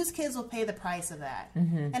 Whose kids will pay the price of that?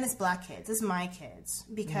 And it's black kids. It's my kids.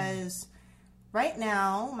 Because right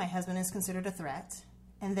now, my husband is considered a threat,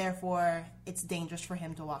 and therefore it's dangerous for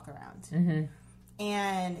him to walk around.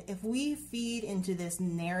 And if we feed into this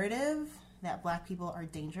narrative that black people are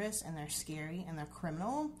dangerous and they're scary and they're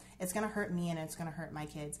criminal, it's going to hurt me and it's going to hurt my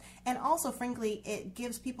kids. And also, frankly, it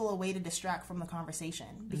gives people a way to distract from the conversation,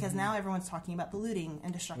 because now everyone's talking about the looting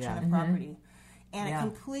and destruction of property. And it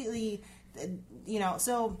completely, you know,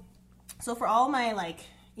 so for all my, like,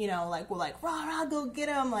 you know, like, we're like, rah, rah, go get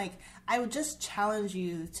him. Like, I would just challenge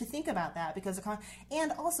you to think about that, because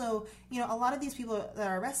and also, you know, a lot of these people that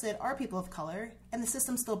are arrested are people of color, and the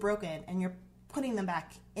system's still broken, and you're putting them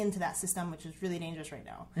back into that system, which is really dangerous right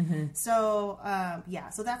now. So,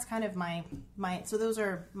 so that's kind of my, so those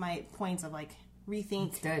are my points of, like,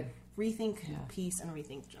 rethink peace and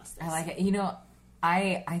rethink justice. I like it. You know,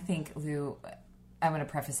 I think, Lou, I'm going to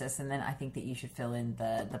preface this, and then I think that you should fill in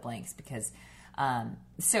the blanks, because,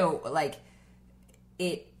 so, like,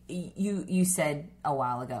 you said a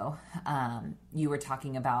while ago, you were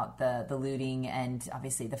talking about the looting and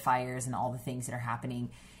obviously the fires and all the things that are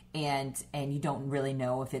happening, and you don't really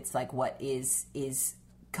know if it's like what is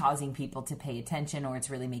causing people to pay attention or it's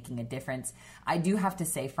really making a difference. I do have to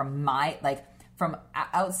say, from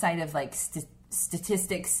outside of, like,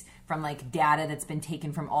 statistics, from, like, data that's been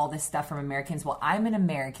taken from all this stuff from Americans. Well, I'm an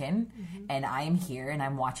American and I am here and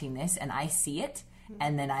I'm watching this and I see it,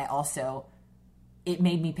 and then I also it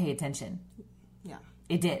made me pay attention. Yeah.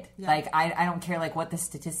 It did. Yeah. Like, I don't care, like, what the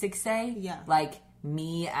statistics say. Yeah. Like,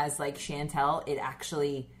 me as, like, Chantel,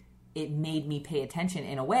 it made me pay attention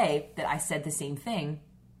in a way that I said the same thing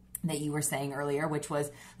that you were saying earlier, which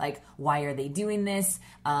was, like, why are they doing this?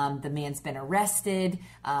 The man's been arrested.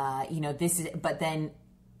 This is... But then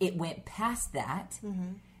it went past that,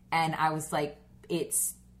 and I was like,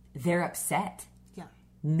 they're upset. Yeah.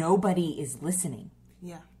 Nobody is listening.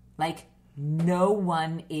 Yeah. Like, no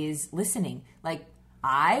one is listening. Like,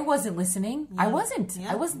 I wasn't listening. Yeah. I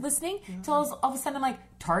wasn't listening until all of a sudden I'm like,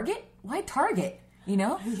 Target? Why Target? You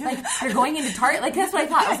know, like they're going into Target. Like, that's what I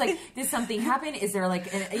thought. I was like, did something happen? Is there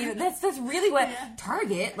like, that's really what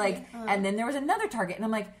Target, like, and then there was another Target, and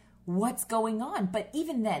I'm like, what's going on? But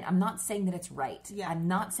even then, I'm not saying that it's right. Yeah. I'm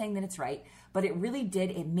not saying that it's right, but it really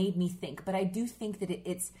did. It made me think. But I do think that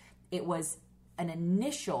it was an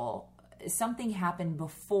initial, something happened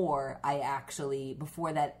before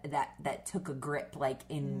that took a grip, like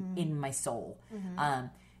in my soul.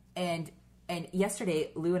 And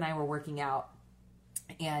yesterday, Lou and I were working out.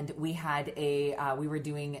 And we had we were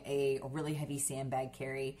doing a really heavy sandbag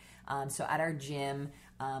carry. So at our gym,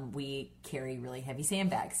 we carry really heavy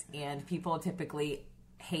sandbags, and people typically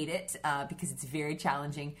hate it because it's very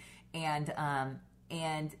challenging. And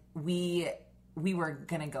we were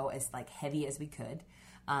gonna go as like heavy as we could.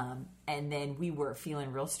 And then we were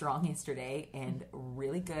feeling real strong yesterday and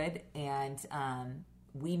really good. And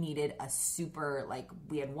we needed a super, like,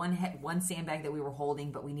 we had one sandbag that we were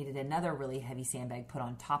holding, but we needed another really heavy sandbag put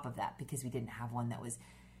on top of that because we didn't have one that was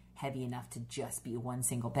heavy enough to just be one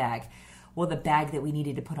single bag. Well, the bag that we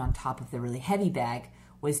needed to put on top of the really heavy bag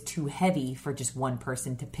was too heavy for just one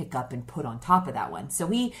person to pick up and put on top of that one. So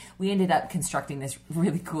we ended up constructing this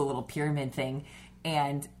really cool little pyramid thing,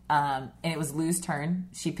 and it was Lou's turn.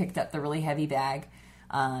 She picked up the really heavy bag.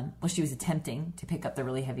 She was attempting to pick up the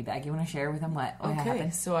really heavy bag. You want to share with them what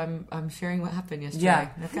happened? So I'm sharing what happened yesterday. Yeah.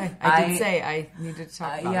 Okay. I did say I needed to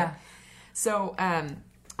talk about it. So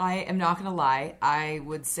I am not going to lie. I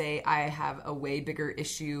would say I have a way bigger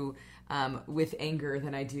issue with anger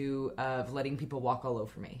than I do of letting people walk all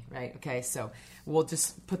over me, right? Okay, so we'll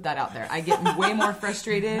just put that out there. I get way more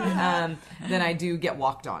frustrated than I do get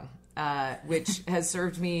walked on. Which has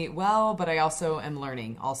served me well, but I also am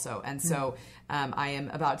learning also. And so I am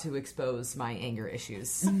about to expose my anger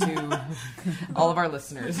issues to all of our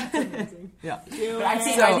listeners. Yeah. But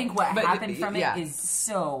I think what happened from it is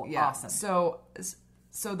so awesome.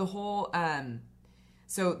 So the whole,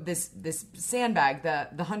 so this sandbag, the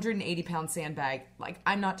 180-pound sandbag, like,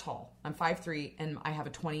 I'm not tall. I'm 5'3", and I have a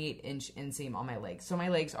 28-inch inseam on my legs. So my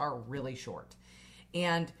legs are really short.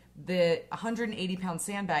 And the 180-pound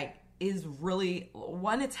sandbag is really,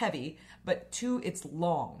 one, it's heavy, but two, it's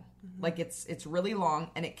long. Like, it's really long,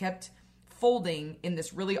 and it kept folding in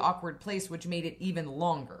this really awkward place, which made it even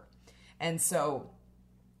longer. And so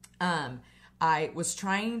I was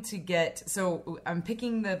trying to so I'm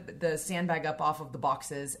picking the sandbag up off of the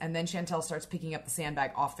boxes, and then Chantel starts picking up the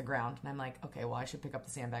sandbag off the ground. And I'm like, okay, well, I should pick up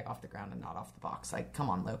the sandbag off the ground and not off the box. Like, come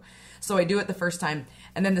on, Lou. So I do it the first time.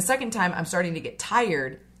 And then the second time, I'm starting to get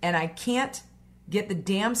tired, and I can't get the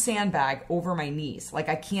damn sandbag over my knees. Like,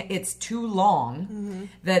 I can't, it's too long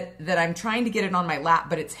that I'm trying to get it on my lap,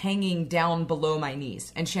 but it's hanging down below my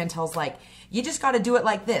knees. And Chantel's like, you just got to do it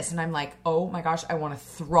like this. And I'm like, oh my gosh, I want to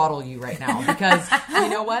throttle you right now, because you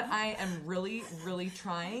know what? I am really, really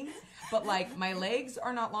trying, but like, my legs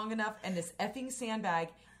are not long enough, and this effing sandbag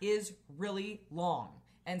is really long.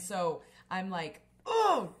 And so I'm like,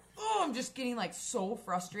 I'm just getting like so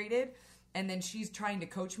frustrated. And then she's trying to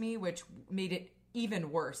coach me, which made it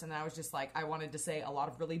even worse. And I was just like, I wanted to say a lot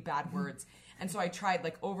of really bad words. And so I tried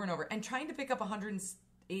like over and over, and trying to pick up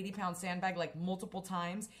 180-pound sandbag like multiple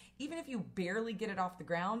times. Even if you barely get it off the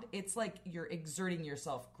ground, it's like you're exerting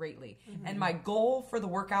yourself greatly. And my goal for the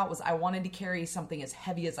workout was I wanted to carry something as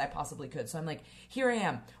heavy as I possibly could. So I'm like, here I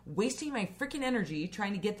am, wasting my freaking energy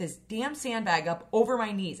trying to get this damn sandbag up over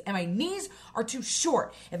my knees. And my knees are too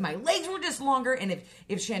short. If my legs were just longer, and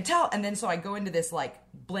if Chantel, and then so I go into this like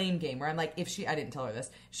blame game where I'm like, I didn't tell her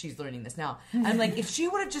this, she's learning this now. I'm like, if she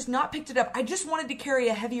would have just not picked it up, I just wanted to carry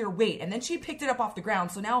a heavier weight. And then she picked it up off the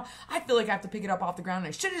ground. So now I feel like I have to pick it up off the ground, and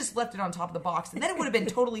I should have just left it on top of the box, and then it would have been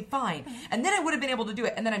totally fine. And then I would have been able to do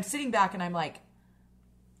it. And then I'm sitting back and I'm like,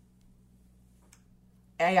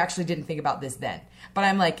 I actually didn't think about this then, but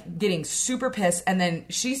I'm like getting super pissed. And then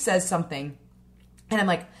she says something, and I'm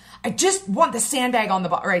like, I just want the sandbag on the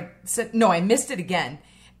box. Or I said, no, I missed it again.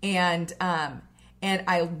 And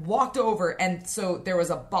I walked over, and so there was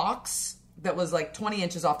a box that was like 20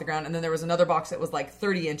 inches off the ground, and then there was another box that was like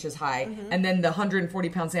 30 inches high, and then the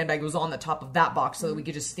 140-pound sandbag was on the top of that box so that we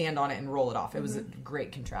could just stand on it and roll it off. It was a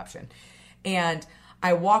great contraption. And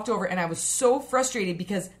I walked over, and I was so frustrated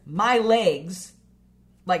because my legs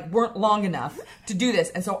like weren't long enough to do this,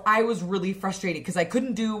 and so I was really frustrated because I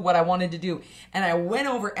couldn't do what I wanted to do. And I went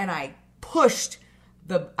over and I pushed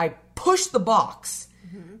the box.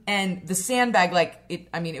 And the sandbag, like,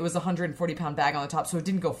 it was a 140-pound bag on the top, so it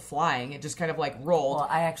didn't go flying. It just kind of, like, rolled. Well,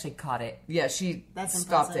 I actually caught it. Yeah, she That's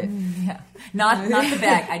stopped impressive. it. Yeah. Not the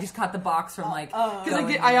bag. I just caught the box from, like...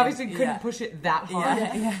 Because I obviously couldn't push it that hard.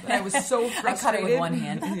 Yeah. But I was so frustrated. I caught it with one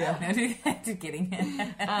hand. Yeah. Just kidding.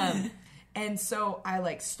 And so I,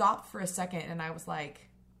 like, stopped for a second, and I was like,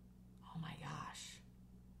 oh, my gosh.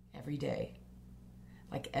 Every day.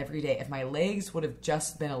 Like, every day. If my legs would have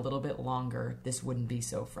just been a little bit longer, this wouldn't be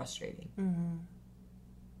so frustrating.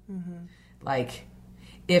 Like,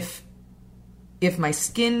 if my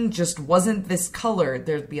skin just wasn't this color,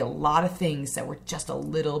 there'd be a lot of things that were just a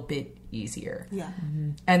little bit easier. Yeah.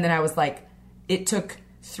 And then I was like, it took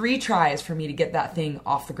 3 tries for me to get that thing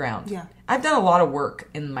off the ground. Yeah. I've done a lot of work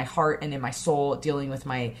in my heart and in my soul dealing with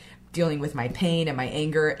my pain and my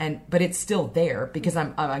anger, but it's still there because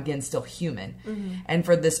I'm again still human. And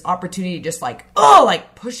for this opportunity to just like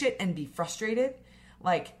push it and be frustrated,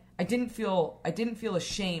 like I didn't feel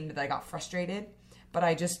ashamed that I got frustrated, but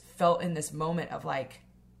I just felt in this moment of like,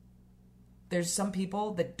 there's some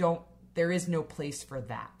people that there is no place for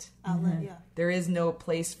that. Outlet, yeah. There is no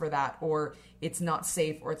place for that, or it's not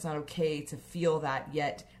safe, or it's not okay to feel that,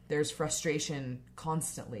 yet there's frustration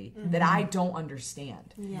constantly that I don't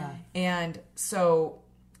understand. Yeah. And so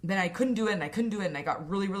then I couldn't do it, and I got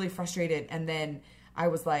really, really frustrated, and then I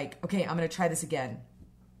was like, okay, I'm going to try this again.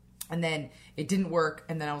 And then it didn't work,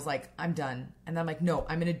 and then I was like, I'm done. And then I'm like, no,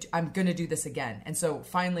 I'm going to do this again. And so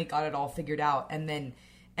finally got it all figured out, and then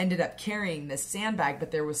ended up carrying this sandbag,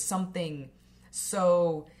 but there was something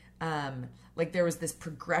so like there was this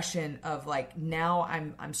progression of like, now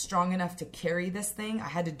I'm strong enough to carry this thing. I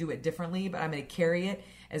had to do it differently, but I'm going to carry it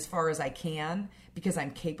as far as I can because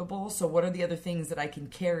I'm capable. So what are the other things that I can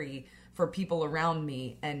carry for people around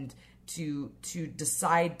me, and to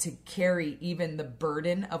decide to carry even the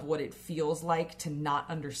burden of what it feels like to not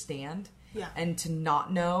understand and to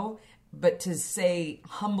not know, but to say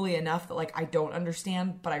humbly enough that like, I don't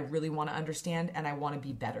understand, but I really want to understand, and I want to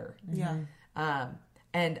be better. Yeah.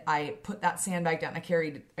 And I put that sandbag down. I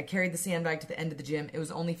carried the sandbag to the end of the gym. It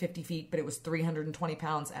was only 50 feet, but it was 320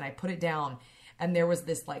 pounds. And I put it down, and there was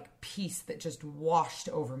this like peace that just washed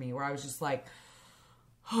over me, where I was just like,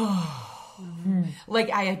 like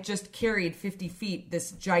I had just carried 50 feet,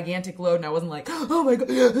 this gigantic load, and I wasn't like, oh my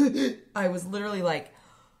God. I was literally like,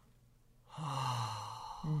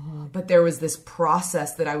 but there was this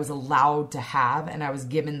process that I was allowed to have, and I was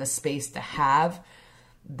given the space to have,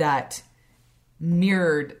 that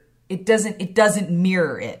mirrored it. Doesn't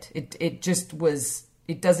mirror it. It just was.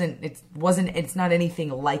 It's not anything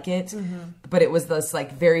like it, but it was this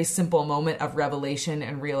like very simple moment of revelation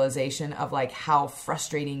and realization of like how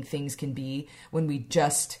frustrating things can be when we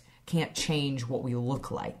just can't change what we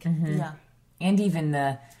look like. Yeah. And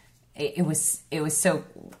even it was so,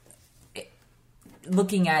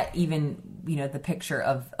 looking at even, the picture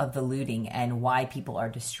of the looting and why people are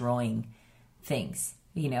destroying things,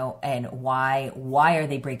 and why are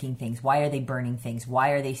they breaking things? Why are they burning things?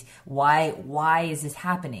 Why is this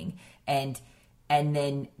happening? And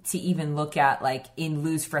then to even look at like in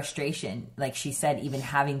Lou's frustration, like she said, even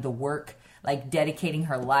having the work, like dedicating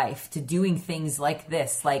her life to doing things like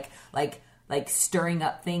this, like stirring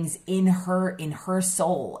up things in her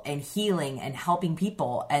soul and healing and helping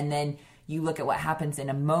people. And then you look at what happens in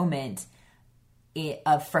a moment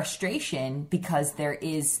of frustration, because there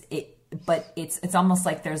is it. But it's almost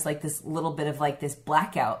like there's like this little bit of like this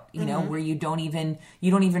blackout, where you don't even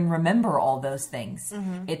remember all those things.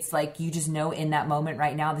 It's like you just know in that moment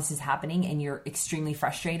right now this is happening, and you're extremely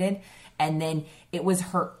frustrated. And then it was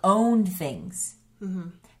her own things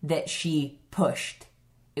that she pushed.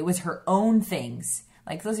 It was her own things.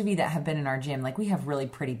 Like those of you that have been in our gym, like we have really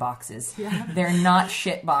pretty boxes. Yeah. They're not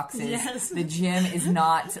shit boxes. Yes. The gym is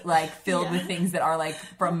not like filled with things that are like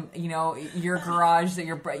from, your garage, that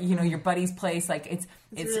your buddy's place. Like it's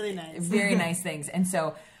really nice. Very nice things. And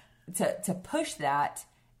so to push that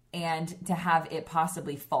and to have it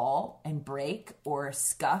possibly fall and break or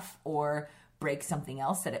scuff or break something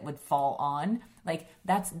else that it would fall on, like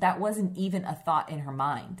that wasn't even a thought in her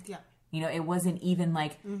mind. Yeah. It wasn't even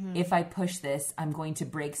like, if I push this, I'm going to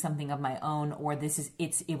break something of my own, or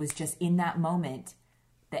it was just in that moment,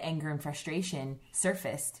 the anger and frustration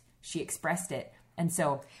surfaced. She expressed it. And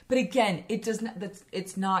so, but again, it does not.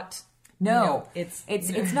 It's not. No, it's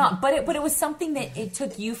not. But it was something that it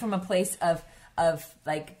took you from a place of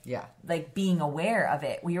like being aware of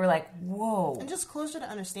it. We were like, whoa, and just closer to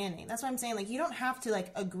understanding. That's what I'm saying. Like, you don't have to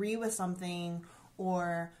like agree with something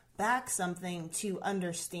or back something to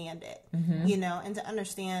understand it, you know, and to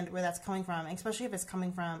understand where that's coming from, especially if it's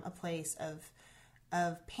coming from a place of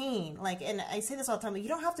pain. Like, and I say this all the time, but you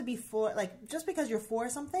don't have to be for, like, just because you're for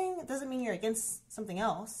something, it doesn't mean you're against something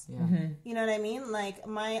else. You know what I mean? Like,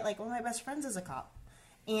 one of my best friends is a cop.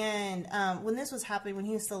 And when this was happening, when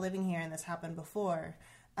he was still living here and this happened before,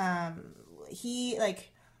 he,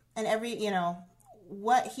 like, and every, you know,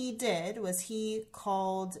 what he did was he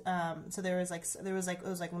called, so it was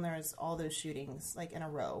like when there was all those shootings, like, in a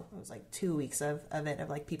row. It was like 2 weeks of it, of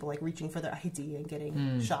like people like reaching for their ID and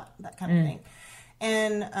getting shot, that kind of thing.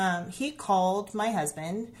 And he called my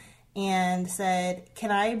husband and said, "Can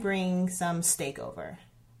I bring some steak over?"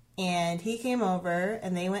 And he came over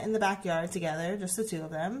and they went in the backyard together, just the two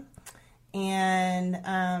of them. And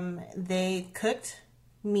they cooked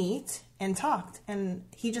meat and talked, and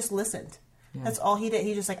he just listened. Yeah. That's all he did.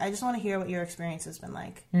 He just like, I just want to hear what your experience has been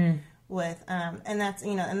like with, and that's,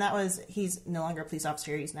 you know, and that was, he's no longer a police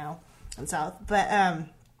officer. He's now in South, but yeah,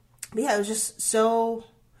 it was just so,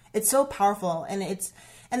 it's so powerful. And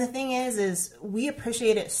the thing is we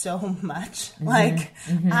appreciate it so much. Like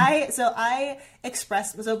I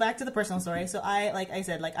expressed, so back to the personal story. So like I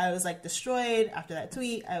said, I was like destroyed after that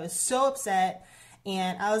tweet. I was so upset.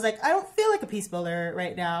 And I was like, I don't feel like a peace builder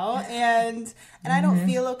right now, and I don't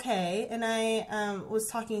feel okay. And I was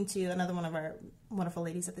talking to another one of our wonderful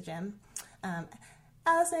ladies at the gym,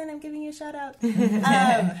 Allison. I'm giving you a shout out.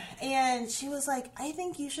 And she was like, I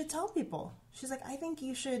think you should tell people. She's like, I think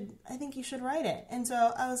you should write it. And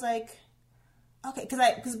so I was like, okay,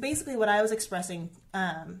 because basically what I was expressing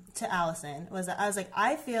to Allison was that I was like,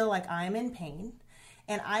 I feel like I'm in pain,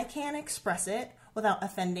 and I can't express it without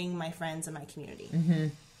offending my friends and my community.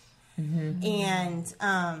 And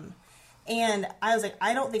I was like,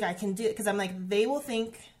 I don't think I can do it, because I'm like, they will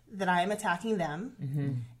think that I am attacking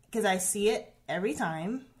them, because I see it every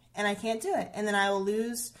time, and I can't do it, and then I will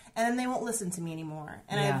lose, and then they won't listen to me anymore.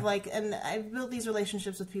 And I've built these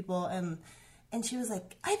relationships with people, and she was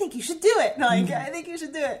like, I think you should do it. Like, I think you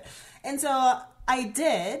should do it. And so I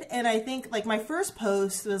did, and I think like my first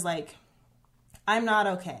post was like, I'm not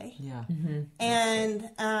okay. Yeah. And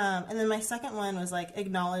then my second one was like,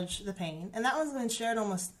 acknowledge the pain. And that one's been shared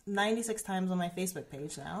almost 96 times on my Facebook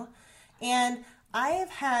page now. And I have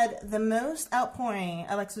had the most outpouring,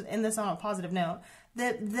 I like to end this on a positive note,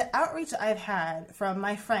 the outreach that I've had from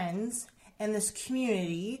my friends and this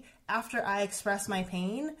community after I expressed my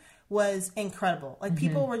pain was incredible. Like,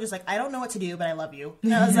 people were just like, I don't know what to do, but I love you.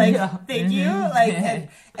 And I was like, thank you. Like,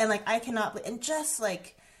 and like, I cannot, and just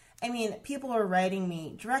like, I mean, people are writing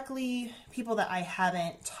me directly, people that I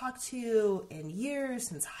haven't talked to in years,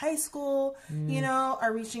 since high school, you know,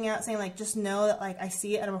 are reaching out saying like, just know that like, I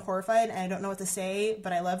see it and I'm horrified and I don't know what to say,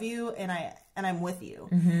 but I love you and I'm with you.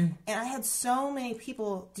 And I had so many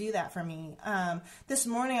people do that for me. This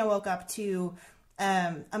morning I woke up to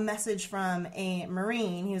a message from a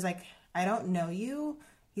Marine. He was like, I don't know you.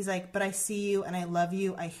 He's like, but I see you and I love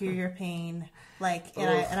you. I hear your pain. Like,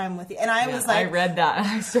 and I'm with you. And I was like, I read that and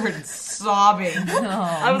I started sobbing.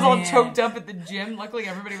 I was all choked up at the gym. Luckily,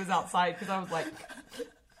 everybody was outside, because I was like,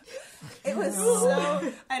 it was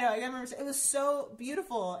so, I know, I remember, it was so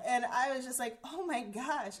beautiful. And I was just like, oh my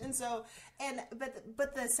gosh. And so,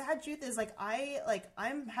 but the sad truth is like,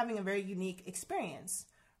 I'm having a very unique experience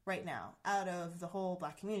right now out of the whole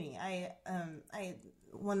Black community.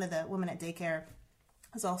 One of the women at daycare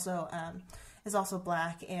is also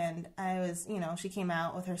Black, and I was, you know, she came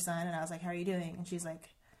out with her son, and I was like, how are you doing? And she's like,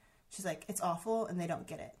 it's awful, and they don't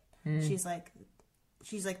get it. She's like,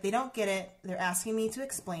 they don't get it. They're asking me to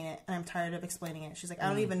explain it, and I'm tired of explaining it. She's like, I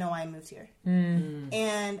don't even know why I moved here.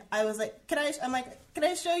 And I was like, can I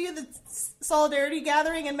show you the solidarity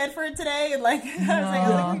gathering in Medford today? And like, I was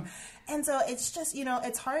like, and so it's just, you know,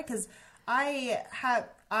 it's hard, because I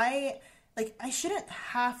shouldn't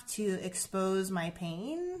have to expose my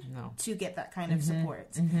pain to get that kind of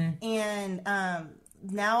support. And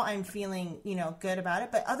now I'm feeling, you know, good about it,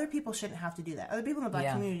 but other people shouldn't have to do that. Other people in the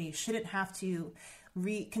Black community shouldn't have to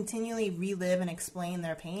continually relive and explain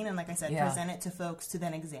their pain, and like I said, present it to folks to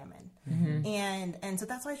then examine. And so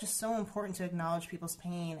that's why it's just so important to acknowledge people's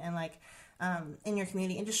pain, and like in your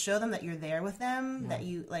community, and just show them that you're there with them, that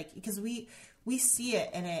you like, because we see it,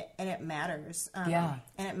 and it matters. And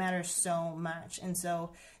it matters so much. And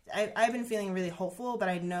so I've been feeling really hopeful, but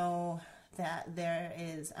I know that there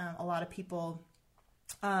is a lot of people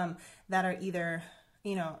that are either,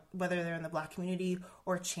 whether they're in the Black community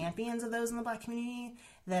or champions of those in the Black community,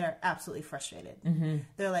 that are absolutely frustrated.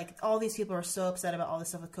 They're like, all these people are so upset about all this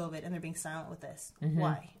stuff with COVID, and they're being silent with this.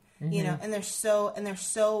 Why? And they're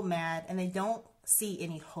so mad, and they don't see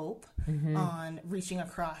any hope on reaching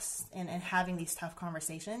across and having these tough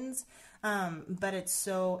conversations. But it's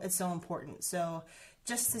so important. So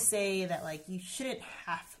just to say that, like, you shouldn't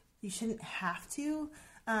have to,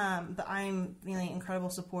 but I'm feeling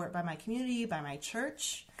incredible support by my community, by my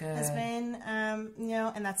church. Good. Has been,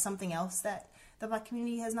 and that's something else that the Black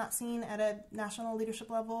community has not seen at a national leadership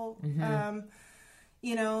level. From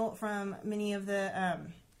many of the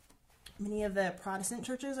Protestant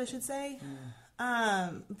churches, I should say.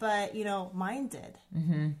 But mine did.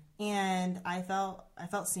 And I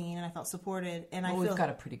felt seen, and I felt supported, and I feel we've got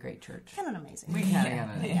a pretty great church. kind of amazing. We kind of got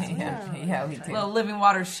an amazing Yeah, we do. Little Living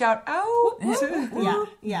Waters shout out.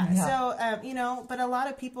 Yeah. So, but a lot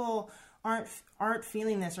of people aren't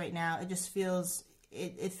feeling this right now. It just feels,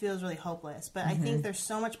 it feels really hopeless. But I think there's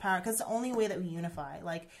so much power, because it's the only way that we unify.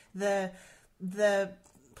 Like, the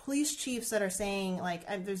police chiefs that are saying, like,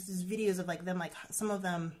 there's these videos of, like, them, like, some of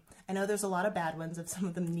them, I know there's a lot of bad ones of some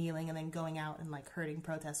of them kneeling and then going out and, like, hurting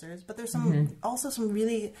protesters, but there's also some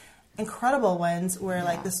really incredible ones where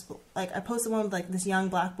like this, like I posted one with like this young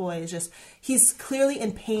Black boy is just, he's clearly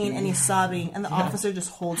in pain and he's sobbing, and the officer just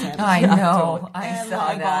holds him. I know. I saw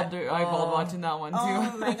I that. bawled watching that one too.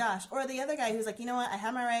 Oh my gosh. Or the other guy who's like, you know what, I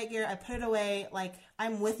have my riot gear, I put it away, like,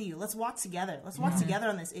 I'm with you, let's walk together, together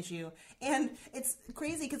on this issue. And it's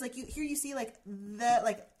crazy because like you see like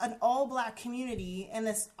an all Black community, and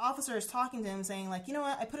this officer is talking to him saying like, you know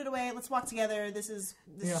what, I put it away, let's walk together, this is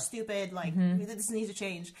stupid, like this needs to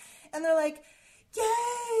change. And they're like, yay,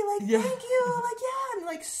 like, thank you, like, yeah, and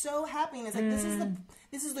like so happy. And it's like,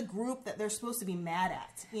 this is the group that they're supposed to be mad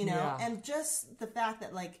at, you know? Yeah. And just the fact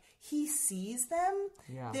that like he sees them,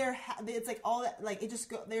 it's like all that, like,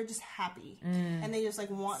 they're just happy, and they just like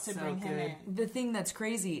want to bring him in. The thing that's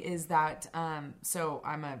crazy is that, so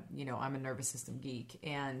I'm a nervous system geek,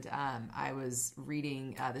 and I was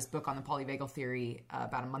reading this book on the polyvagal theory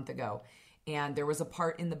about a month ago. And there was a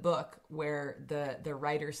part in the book where the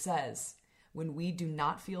writer says, when we do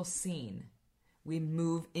not feel seen, we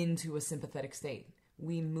move into a sympathetic state.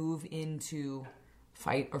 We move into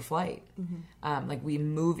fight or flight. Like we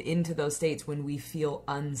move into those states when we feel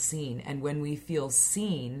unseen. And when we feel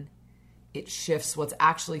seen, it shifts what's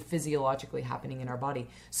actually physiologically happening in our body.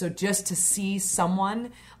 So just to see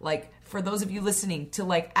someone, like for those of you listening, to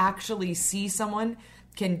like actually see someone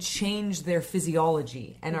can change their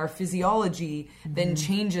physiology, and our physiology then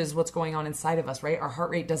changes what's going on inside of us, right? Our heart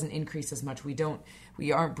rate doesn't increase as much.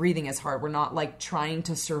 We aren't breathing as hard. We're not like trying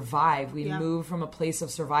to survive. We move from a place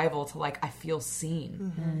of survival to like, I feel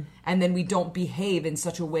seen. And then we don't behave in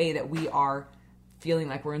such a way that we are feeling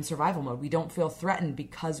like we're in survival mode. We don't feel threatened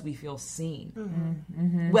because we feel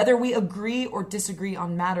seen. Whether we agree or disagree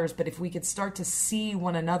on matters, but if we could start to see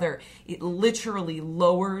one another, it literally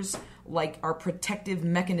lowers like our protective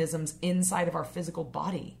mechanisms inside of our physical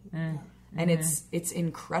body. And it's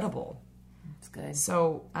incredible. That's good.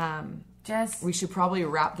 So, Jess, we should probably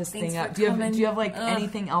wrap this thing up. Do you have like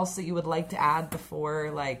anything else that you would like to add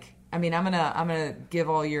before, like, I mean, I'm gonna give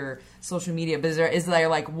all your social media, but is there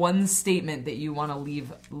like one statement that you want to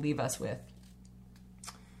leave us with?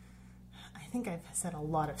 I think I've said a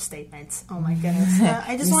lot of statements. Oh my goodness.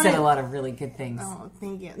 I just said a lot of really good things. Oh,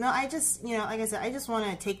 thank you. No, I just, like I said, I just want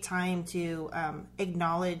to take time to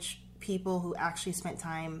acknowledge people who actually spent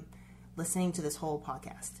time listening to this whole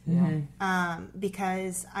podcast.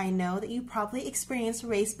 Because I know that you probably experienced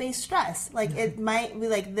race-based stress. Like it might be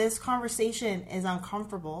like this conversation is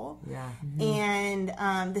uncomfortable.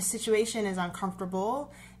 And the situation is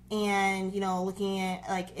uncomfortable. And, looking at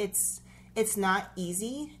like it's not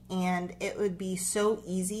easy, and it would be so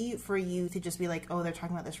easy for you to just be like, oh, they're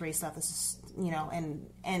talking about this race stuff. This is,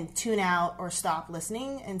 and tune out or stop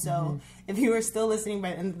listening. And so if you are still listening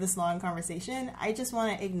by the end of this long conversation, I just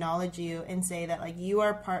want to acknowledge you and say that like you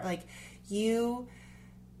are you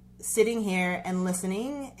sitting here and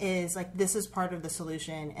listening is like, this is part of the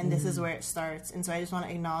solution, and this is where it starts. And so I just want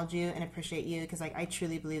to acknowledge you and appreciate you, because like I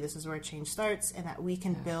truly believe this is where change starts, and that we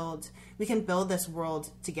can build this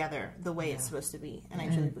world together the way it's supposed to be. And I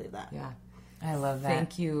truly believe that. I love that.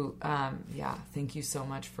 Thank you. Thank you so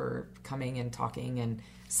much for coming and talking and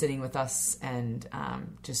sitting with us, and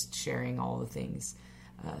just sharing all the things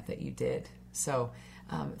that you did. So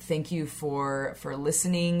thank you for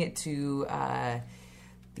listening to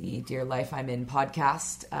the Dear Life I'm In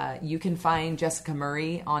podcast. You can find Jessica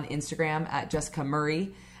Murray on Instagram at Jessica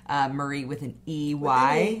Murray. Marie with an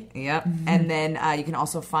EY. Yep. And then you can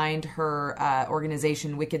also find her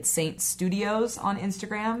organization, Wicked Saint Studios, on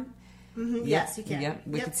Instagram. Mm-hmm. Yes, you can. Yep,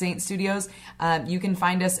 Wicked Saint Studios. You can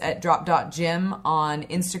find us at drop.gym on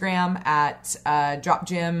Instagram, at Drop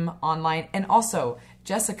Gym online. And also,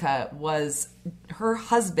 Jessica her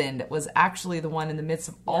husband was actually the one in the midst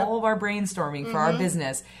of all of our brainstorming for our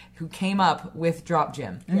business who came up with Drop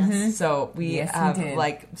Gym. Yes. So we have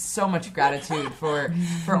like so much gratitude for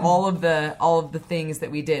all of the things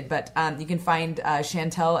that we did. But you can find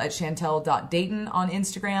Chantel at chantel.dayton on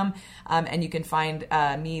Instagram. And you can find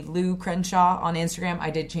me, Lou Crenshaw, on Instagram. I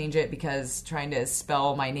did change it because trying to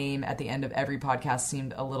spell my name at the end of every podcast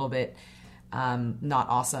seemed a little bit not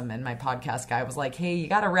awesome, and my podcast guy was like, hey, you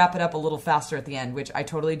got to wrap it up a little faster at the end, which I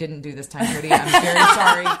totally didn't do this time, Cody. I'm very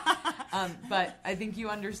sorry, but I think you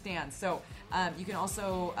understand. So you can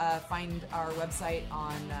also find our website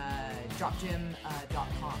on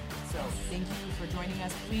dropgym.com. So thank you for joining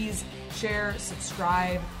us. Please share,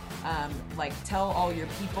 subscribe, tell all your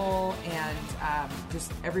people, and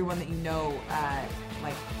just everyone that you know,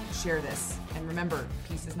 share this. And remember,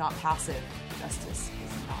 peace is not passive, justice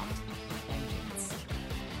is not.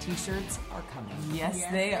 T-shirts are coming. Yes,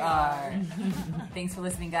 they are. Thanks for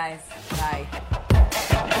listening, guys.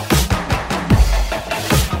 Bye.